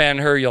 Watch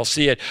Ben-Hur. You'll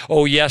see it.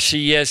 Oh, yes,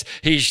 he is.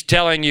 He's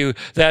telling you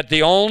that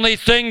the only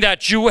thing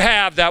that you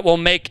have that will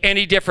make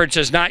any difference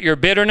is not your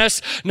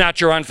bitterness, not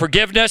your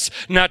unforgiveness,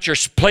 not your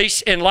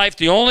place in life.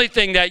 The only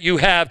thing that you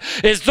have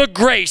is the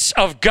grace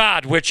of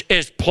God, which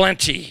is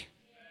plenty.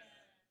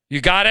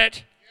 You got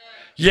it?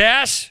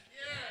 Yes?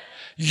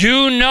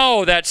 You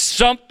know that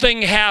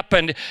something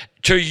happened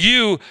to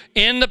you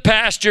in the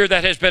past year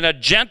that has been a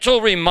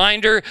gentle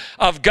reminder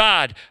of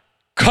God.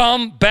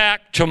 Come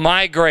back to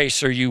my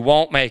grace or you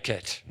won't make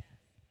it.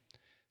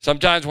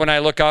 Sometimes when I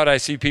look out, I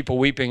see people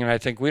weeping and I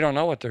think, we don't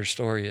know what their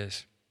story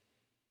is.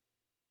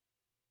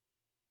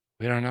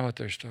 We don't know what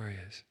their story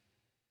is.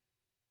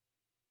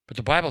 But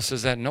the Bible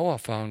says that Noah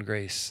found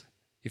grace.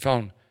 He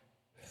found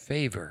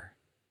favor.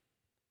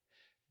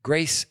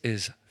 Grace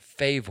is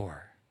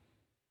favor.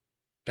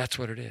 That's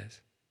what it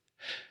is.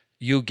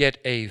 You get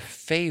a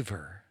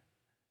favor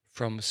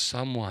from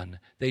someone.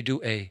 They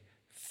do a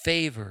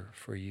favor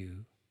for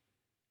you.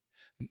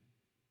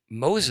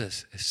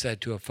 Moses is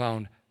said to have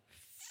found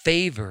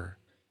favor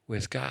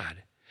with God.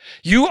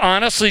 You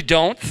honestly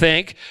don't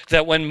think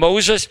that when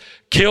Moses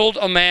killed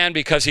a man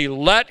because he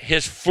let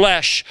his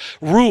flesh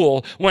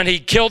rule, when he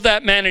killed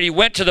that man and he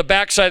went to the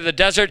backside of the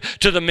desert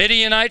to the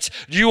Midianites,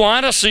 you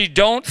honestly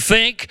don't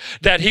think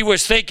that he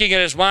was thinking in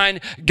his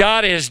mind,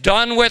 God is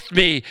done with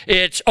me.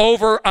 It's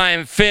over.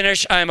 I'm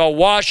finished. I'm a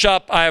wash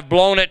up. I've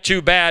blown it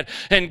too bad.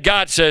 And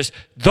God says,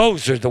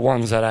 those are the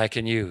ones that I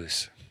can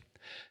use.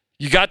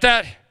 You got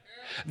that?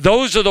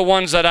 Those are the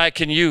ones that I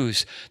can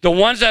use. The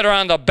ones that are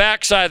on the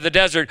backside of the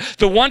desert.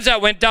 The ones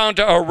that went down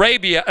to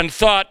Arabia and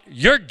thought,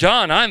 you're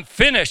done. I'm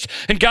finished.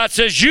 And God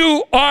says,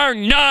 you are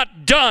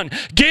not done.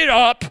 Get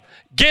up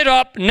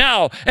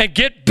now and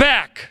get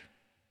back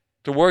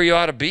to where you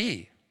ought to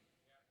be.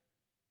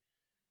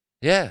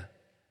 Yeah.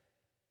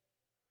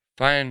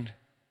 Find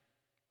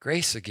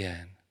grace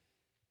again.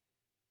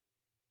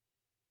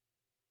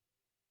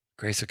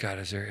 Grace of God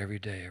is there every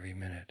day, every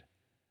minute.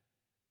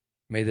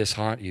 May this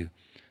haunt you.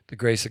 The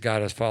grace of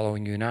God is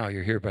following you now.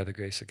 You're here by the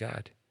grace of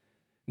God.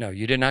 No,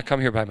 you did not come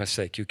here by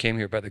mistake. You came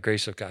here by the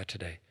grace of God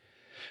today.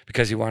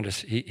 Because he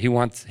wants this. He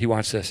wants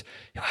to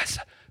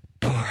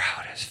pour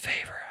out his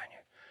favor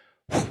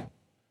on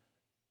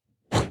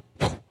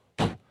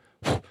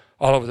you.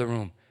 All over the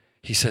room.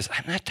 He says,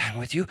 I'm not done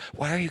with you.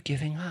 Why are you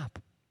giving up?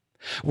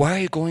 Why are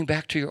you going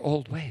back to your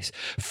old ways?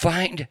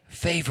 Find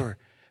favor.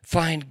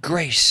 Find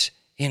grace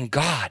in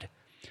God.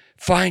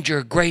 Find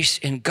your grace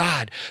in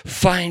God.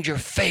 Find your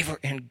favor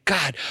in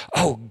God.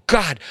 Oh,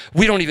 God,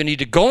 we don't even need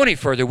to go any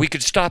further. We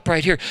could stop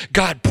right here.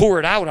 God, pour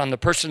it out on the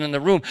person in the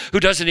room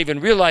who doesn't even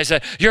realize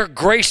that your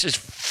grace is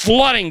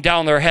flooding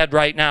down their head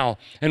right now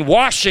and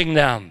washing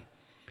them,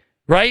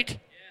 right?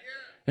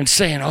 And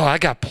saying, oh, I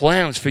got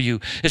plans for you.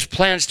 It's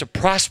plans to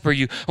prosper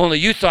you. Only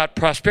you thought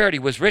prosperity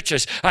was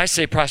riches. I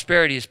say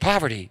prosperity is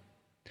poverty.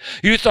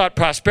 You thought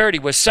prosperity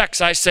was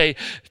sex. I say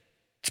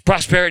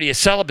prosperity is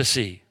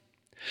celibacy.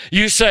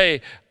 You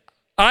say,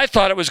 I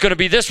thought it was going to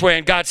be this way,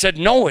 and God said,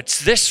 no,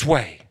 it's this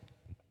way.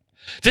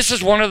 This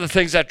is one of the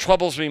things that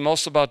troubles me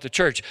most about the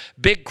church.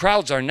 Big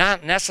crowds are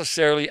not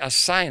necessarily a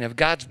sign of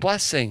God's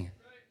blessing.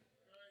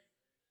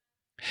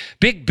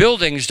 Big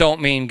buildings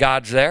don't mean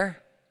God's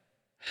there.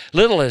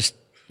 Little is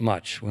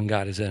much when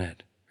God is in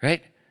it,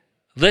 right?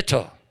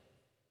 Little.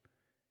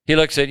 He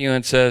looks at you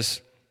and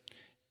says,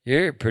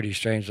 you're a pretty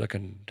strange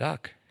looking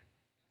duck.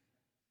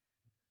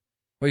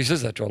 Well, he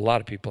says that to a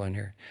lot of people in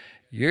here.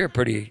 You're a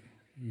pretty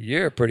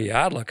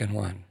odd looking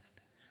one.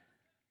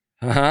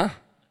 Uh-huh.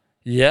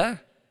 Yeah.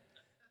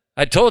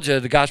 I told you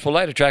the gospel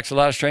light attracts a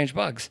lot of strange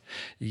bugs.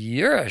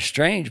 You're a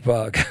strange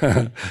bug.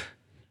 And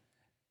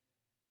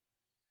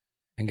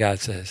God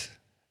says,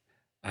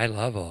 I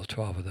love all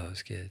 12 of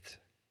those kids.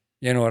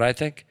 You know what I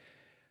think?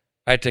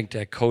 I think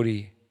that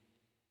Cody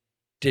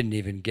didn't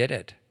even get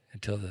it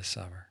until this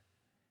summer.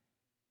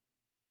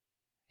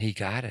 He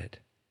got it.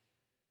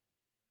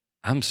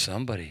 I'm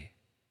somebody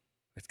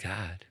with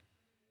God.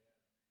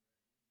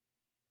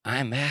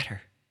 I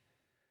matter.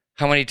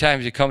 How many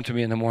times you come to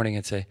me in the morning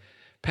and say,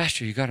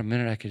 Pastor, you got a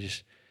minute I could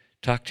just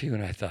talk to you?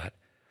 And I thought,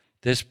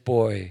 this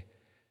boy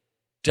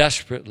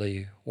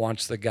desperately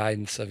wants the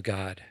guidance of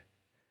God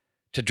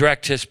to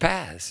direct his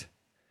paths,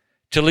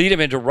 to lead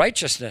him into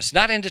righteousness,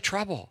 not into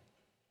trouble.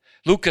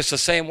 Lucas the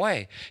same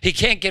way. He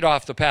can't get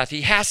off the path.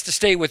 He has to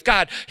stay with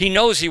God. He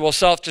knows he will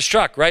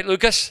self-destruct, right,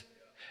 Lucas?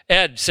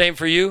 Ed, same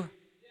for you?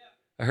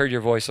 I heard your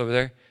voice over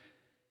there.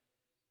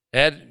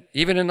 Ed,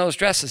 even in those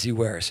dresses he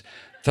wears.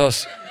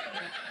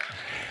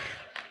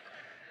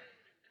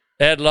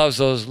 Ed loves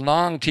those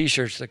long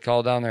T-shirts that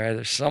call down there.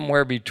 They're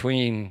somewhere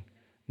between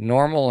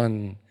normal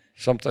and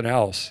something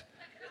else.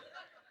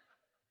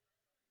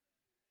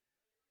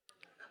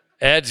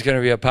 Ed's going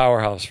to be a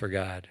powerhouse for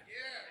God.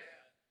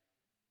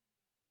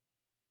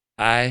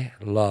 I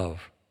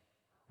love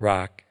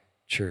Rock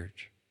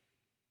Church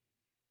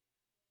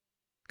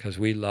because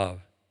we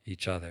love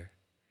each other.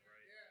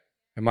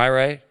 Am I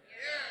right?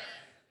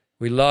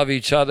 We love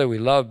each other. We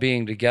love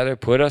being together.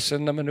 Put us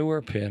in the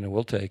manure pen and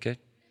we'll take it.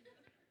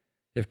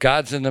 If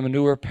God's in the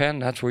manure pen,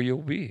 that's where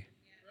you'll be.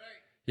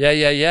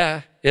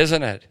 Yeah,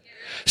 isn't it?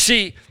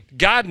 See,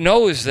 God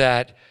knows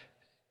that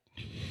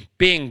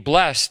being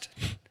blessed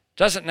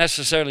doesn't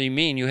necessarily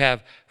mean you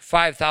have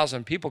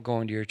 5,000 people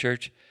going to your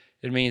church.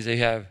 It means they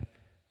have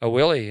a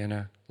Willie and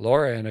a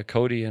Laura and a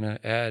Cody and a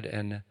Ed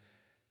and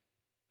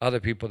other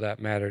people that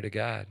matter to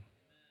God,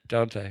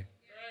 don't they?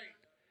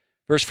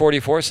 Verse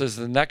 44 says,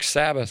 the next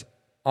Sabbath,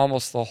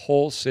 almost the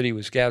whole city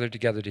was gathered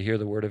together to hear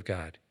the word of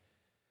God.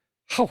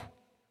 Oh.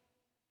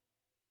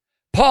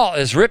 Paul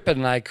is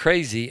ripping like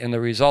crazy, and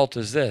the result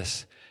is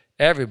this.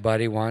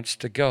 Everybody wants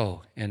to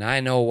go, and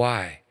I know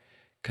why.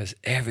 Because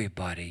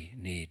everybody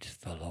needs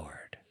the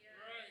Lord.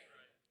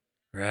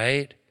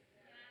 Right?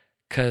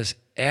 Because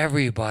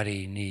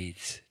everybody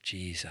needs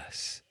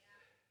Jesus.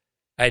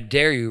 I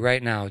dare you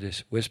right now,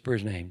 just whisper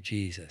his name,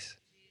 Jesus.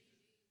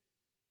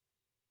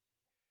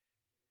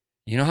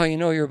 You know how you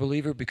know you're a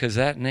believer? Because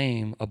that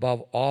name,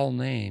 above all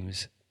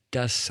names,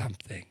 does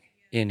something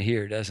in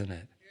here, doesn't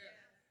it?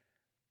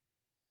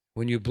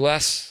 When you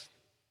bless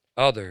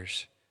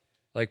others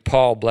like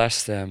Paul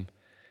blessed them,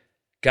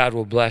 God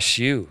will bless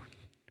you.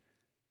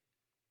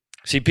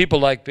 See, people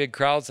like big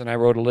crowds, and I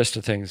wrote a list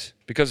of things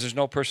because there's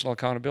no personal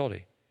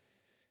accountability.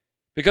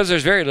 Because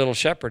there's very little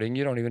shepherding,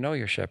 you don't even know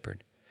you're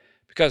shepherd.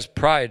 Because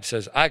pride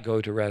says, I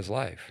go to res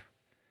life.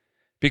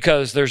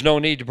 Because there's no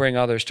need to bring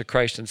others to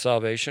Christ and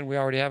salvation. We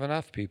already have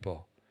enough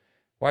people.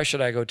 Why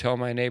should I go tell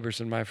my neighbors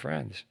and my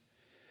friends?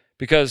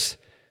 Because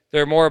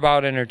they're more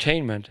about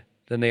entertainment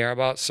than they are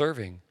about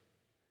serving.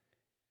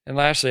 And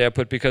lastly, I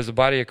put because the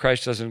body of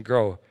Christ doesn't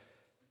grow.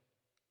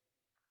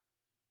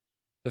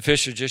 The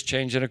fish are just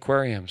changing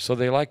aquariums, so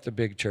they like the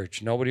big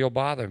church. Nobody will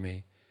bother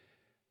me.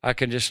 I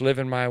can just live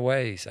in my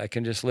ways. I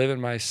can just live in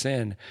my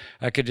sin.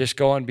 I could just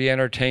go and be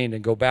entertained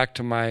and go back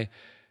to my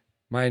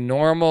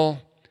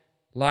normal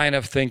line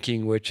of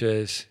thinking, which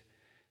is,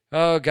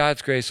 oh,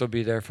 God's grace will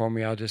be there for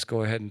me. I'll just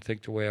go ahead and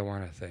think the way I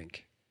want to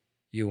think.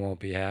 You won't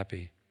be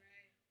happy.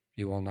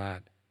 You will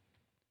not.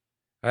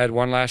 I had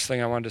one last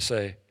thing I wanted to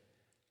say.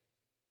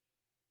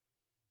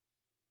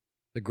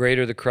 The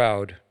greater the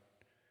crowd,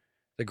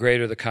 the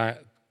greater the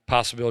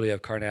possibility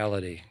of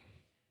carnality.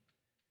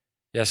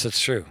 Yes,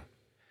 it's true.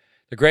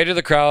 The greater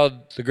the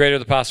crowd, the greater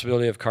the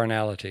possibility of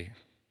carnality.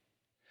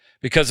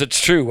 Because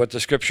it's true what the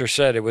scripture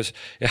said. It was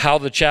how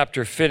the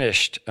chapter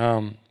finished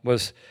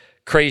was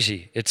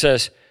crazy. It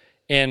says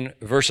in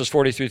verses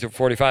 43 through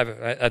 45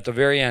 at the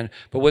very end,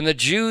 but when the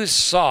Jews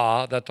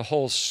saw that the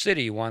whole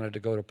city wanted to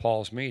go to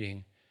Paul's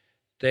meeting,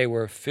 they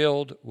were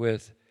filled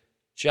with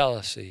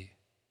jealousy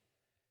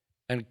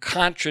and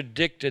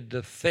contradicted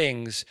the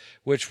things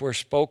which were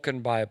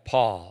spoken by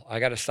Paul. I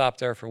got to stop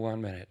there for 1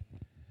 minute.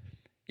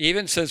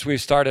 Even since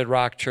we've started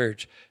Rock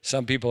Church,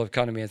 some people have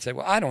come to me and said,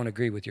 well, I don't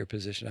agree with your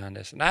position on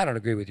this, and I don't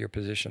agree with your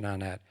position on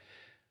that.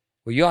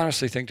 Well, you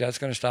honestly think that's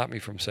going to stop me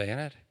from saying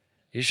it?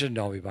 You should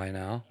know me by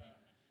now.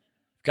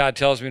 If God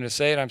tells me to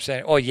say it, I'm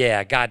saying, oh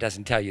yeah, God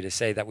doesn't tell you to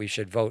say that we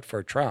should vote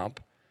for Trump.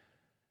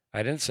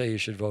 I didn't say you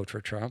should vote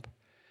for Trump.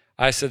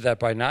 I said that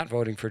by not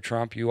voting for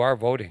Trump, you are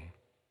voting.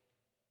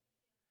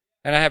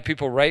 And I have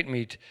people write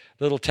me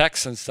little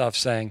texts and stuff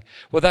saying,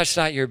 well, that's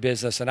not your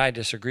business, and I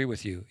disagree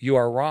with you. You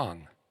are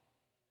wrong.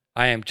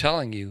 I am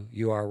telling you,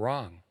 you are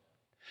wrong.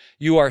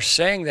 You are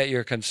saying that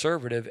you're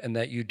conservative and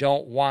that you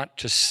don't want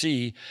to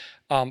see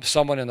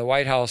someone in the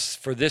White House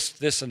for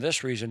this, and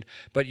this reason,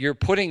 but you're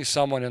putting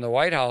someone in the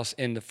White House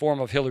in the form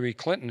of Hillary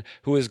Clinton,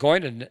 who is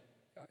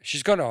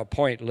she's going to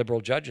appoint liberal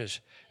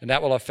judges, and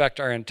that will affect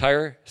our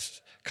entire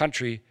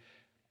country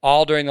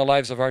all during the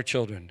lives of our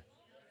children.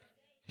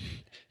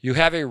 You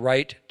have a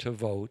right to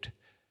vote.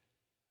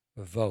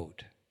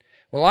 Vote.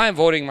 Well, I'm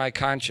voting my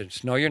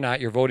conscience. No, you're not.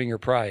 You're voting your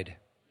pride.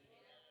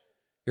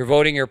 You're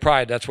voting your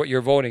pride. That's what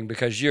you're voting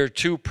because you're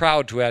too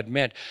proud to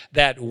admit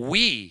that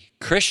we,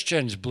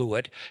 Christians, blew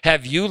it.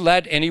 Have you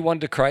led anyone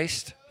to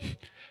Christ?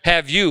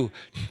 Have you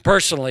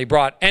personally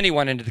brought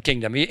anyone into the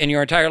kingdom in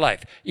your entire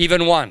life?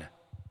 Even one?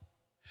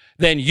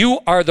 Then you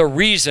are the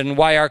reason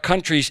why our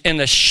country's in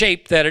the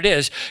shape that it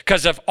is.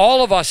 Because if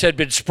all of us had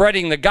been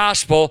spreading the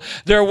gospel,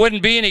 there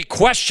wouldn't be any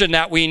question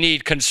that we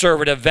need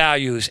conservative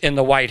values in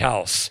the White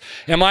House.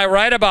 Am I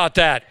right about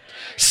that?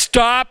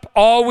 Stop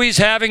always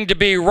having to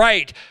be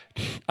right.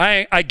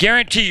 I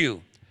guarantee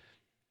you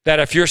that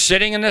if you're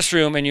sitting in this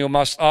room and you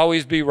must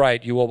always be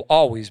right, you will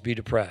always be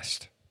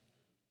depressed.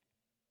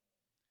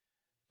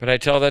 But I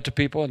tell that to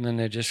people and then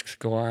they just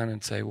go on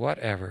and say,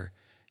 whatever,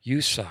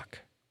 you suck.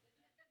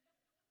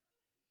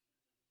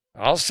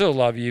 I'll still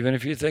love you even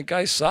if you think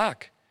I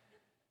suck.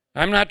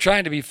 I'm not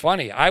trying to be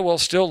funny. I will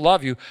still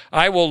love you.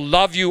 I will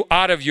love you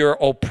out of your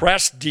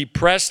oppressed,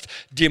 depressed,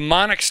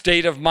 demonic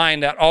state of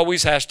mind that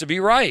always has to be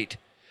right.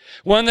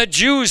 When the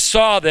Jews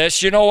saw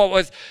this, you know what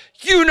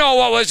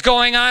was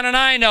going on, and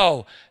I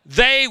know.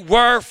 They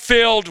were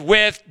filled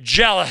with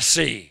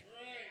jealousy.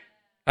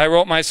 I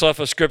wrote myself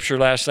a scripture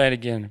last night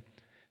again.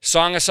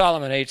 Song of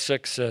Solomon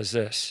 8:6 says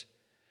this.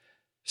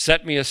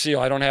 Set me a seal.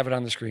 I don't have it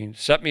on the screen.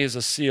 Set me as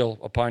a seal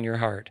upon your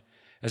heart,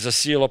 as a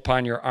seal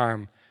upon your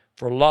arm.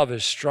 For love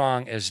is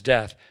strong as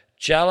death.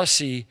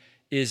 Jealousy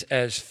is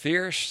as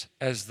fierce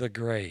as the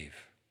grave.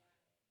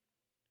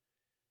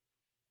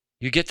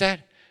 You get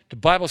that? The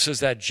Bible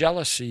says that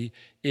jealousy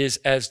is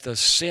as the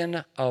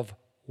sin of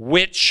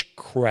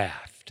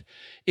witchcraft.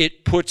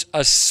 It puts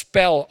a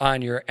spell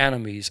on your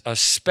enemies, a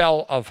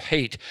spell of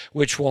hate,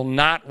 which will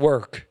not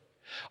work.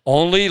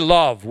 Only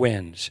love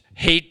wins.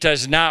 Hate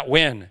does not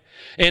win.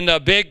 In the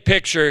big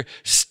picture,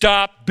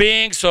 stop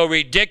being so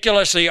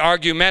ridiculously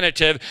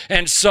argumentative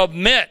and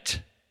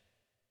submit.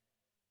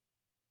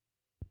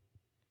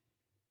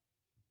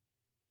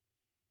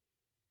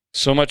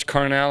 So much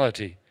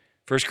carnality.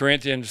 1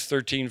 Corinthians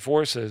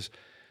 13:4 says,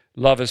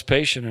 love is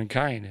patient and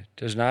kind. It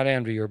does not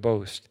envy or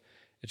boast.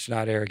 It's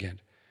not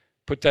arrogant.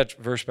 Put that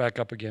verse back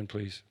up again,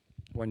 please,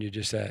 one you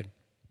just had.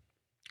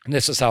 And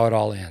this is how it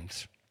all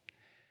ends.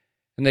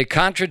 And they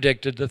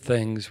contradicted the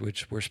things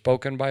which were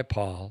spoken by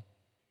Paul.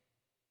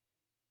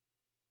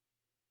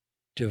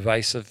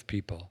 Divisive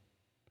people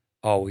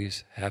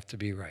always have to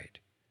be right.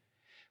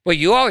 Well,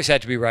 you always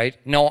have to be right.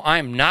 No,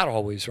 I'm not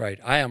always right.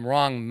 I am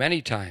wrong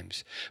many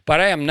times.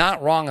 But I am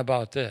not wrong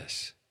about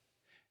this.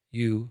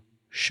 You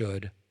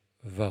should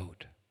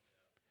vote.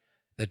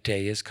 The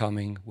day is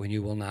coming when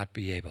you will not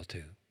be able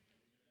to.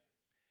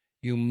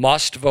 You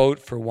must vote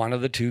for one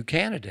of the two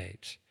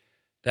candidates.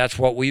 That's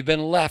what we've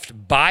been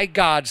left by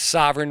God's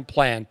sovereign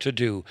plan to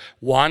do,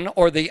 one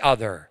or the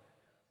other.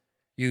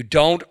 You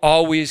don't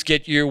always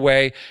get your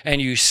way,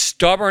 and you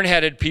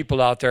stubborn-headed people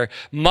out there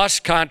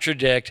must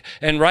contradict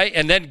and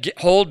then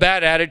hold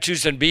bad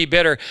attitudes and be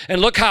bitter.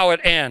 And look how it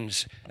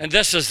ends. And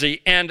this is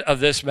the end of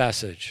this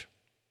message.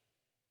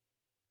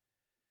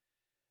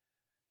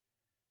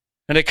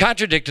 And they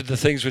contradicted the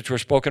things which were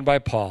spoken by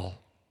Paul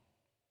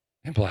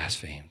and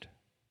blasphemed.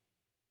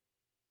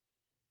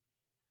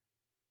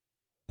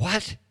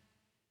 What?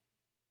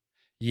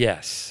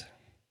 Yes.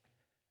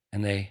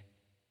 And they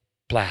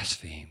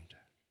blasphemed.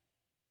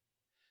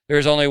 There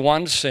is only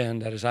one sin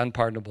that is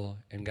unpardonable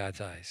in God's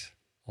eyes.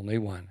 Only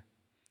one.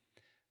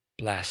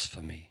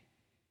 Blasphemy.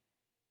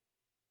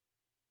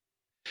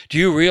 Do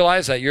you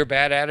realize that your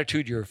bad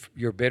attitude,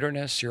 your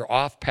bitterness, your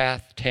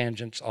off-path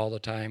tangents all the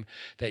time,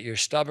 that your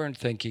stubborn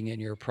thinking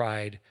and your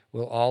pride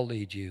will all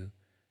lead you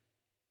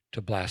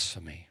to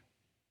blasphemy?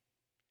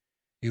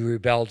 You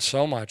rebelled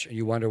so much and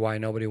you wonder why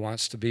nobody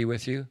wants to be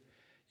with you.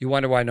 You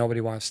wonder why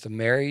nobody wants to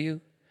marry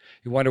you.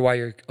 You wonder why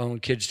your own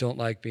kids don't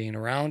like being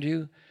around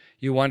you.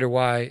 You wonder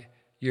why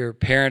your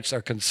parents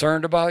are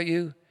concerned about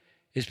you.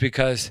 It's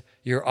because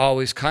you're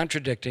always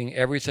contradicting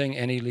everything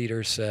any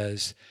leader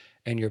says,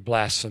 and you're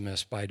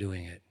blasphemous by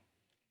doing it.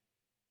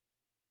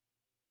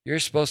 You're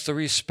supposed to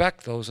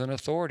respect those in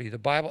authority. The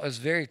Bible is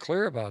very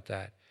clear about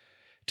that.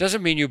 It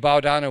doesn't mean you bow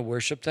down and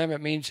worship them.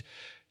 It means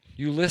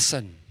you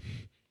listen.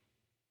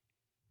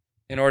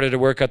 In order to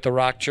work at the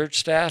Rock Church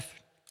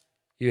staff,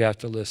 you have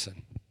to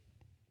listen.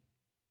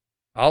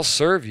 I'll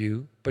serve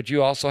you, but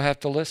you also have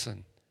to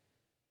listen.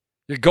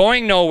 You're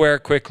going nowhere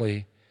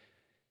quickly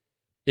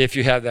if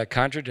you have that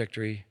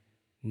contradictory,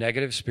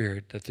 negative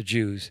spirit that the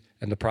Jews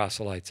and the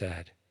proselytes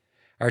had.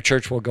 Our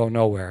church will go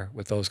nowhere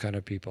with those kind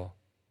of people.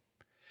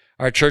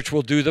 Our church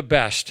will do the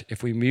best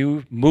if we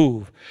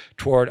move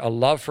toward a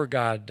love for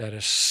God that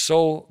is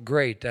so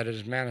great that it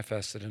is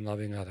manifested in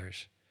loving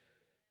others.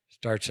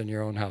 Starts in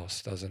your own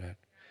house, doesn't it?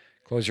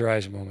 Close your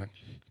eyes a moment.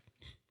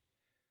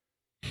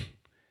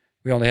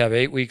 We only have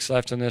 8 weeks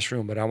left in this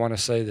room, but I want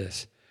to say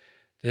this.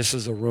 This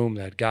is a room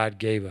that God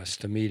gave us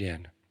to meet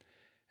in.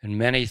 And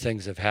many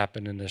things have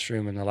happened in this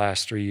room in the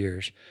last 3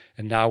 years.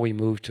 And now we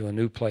move to a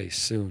new place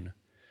soon.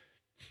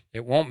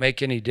 It won't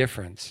make any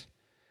difference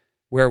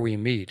where we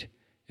meet.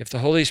 If the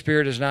Holy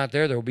Spirit is not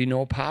there, there will be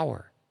no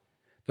power.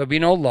 There'll be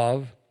no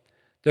love.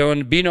 There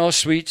will be no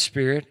sweet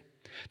spirit.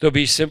 There'll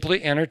be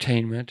simply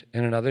entertainment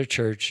in another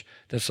church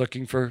that's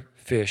looking for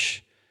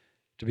fish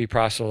to be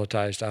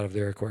proselytized out of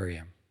their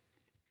aquarium.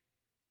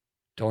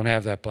 Don't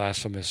have that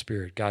blasphemous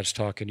spirit. God's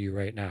talking to you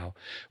right now.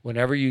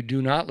 Whenever you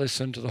do not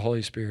listen to the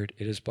Holy Spirit,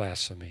 it is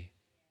blasphemy.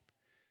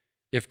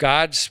 If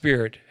God's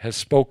Spirit has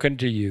spoken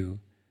to you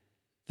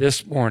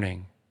this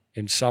morning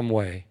in some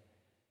way,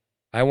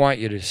 I want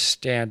you to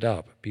stand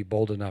up. Be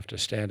bold enough to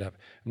stand up.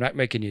 I'm not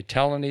making you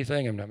tell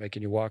anything. I'm not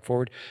making you walk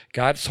forward.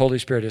 God's Holy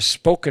Spirit has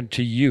spoken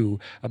to you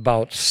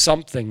about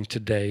something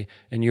today,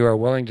 and you are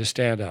willing to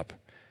stand up.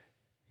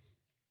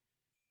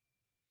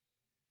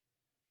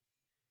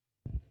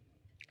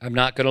 I'm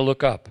not going to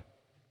look up,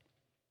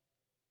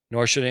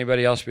 nor should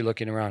anybody else be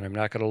looking around. I'm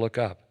not going to look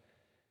up.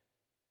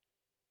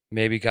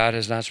 Maybe God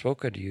has not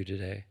spoken to you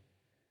today,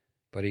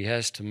 but he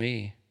has to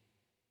me.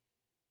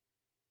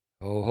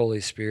 Oh,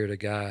 Holy Spirit of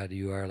God,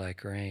 you are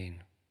like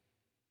rain.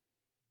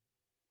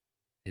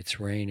 It's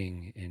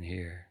raining in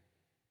here.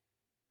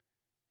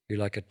 You're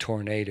like a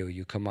tornado.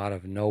 You come out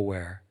of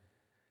nowhere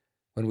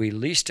when we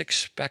least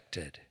expect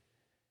it,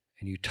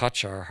 and you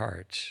touch our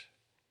hearts,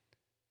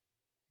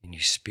 and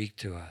you speak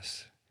to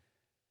us.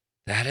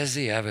 That is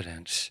the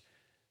evidence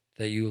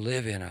that you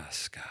live in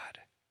us, God.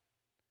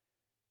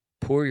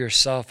 Pour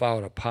yourself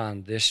out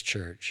upon this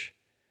church.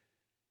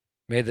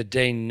 May the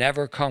day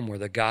never come where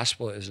the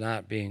gospel is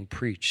not being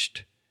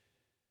preached.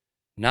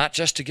 Not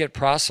just to get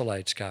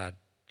proselytes, God,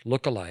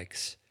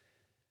 lookalikes,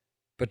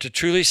 but to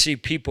truly see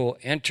people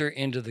enter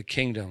into the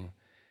kingdom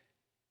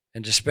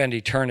and to spend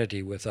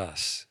eternity with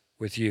us,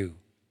 with you.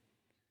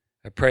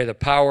 I pray the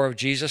power of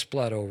Jesus'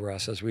 blood over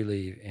us as we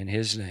leave. In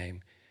his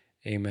name,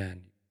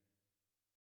 amen.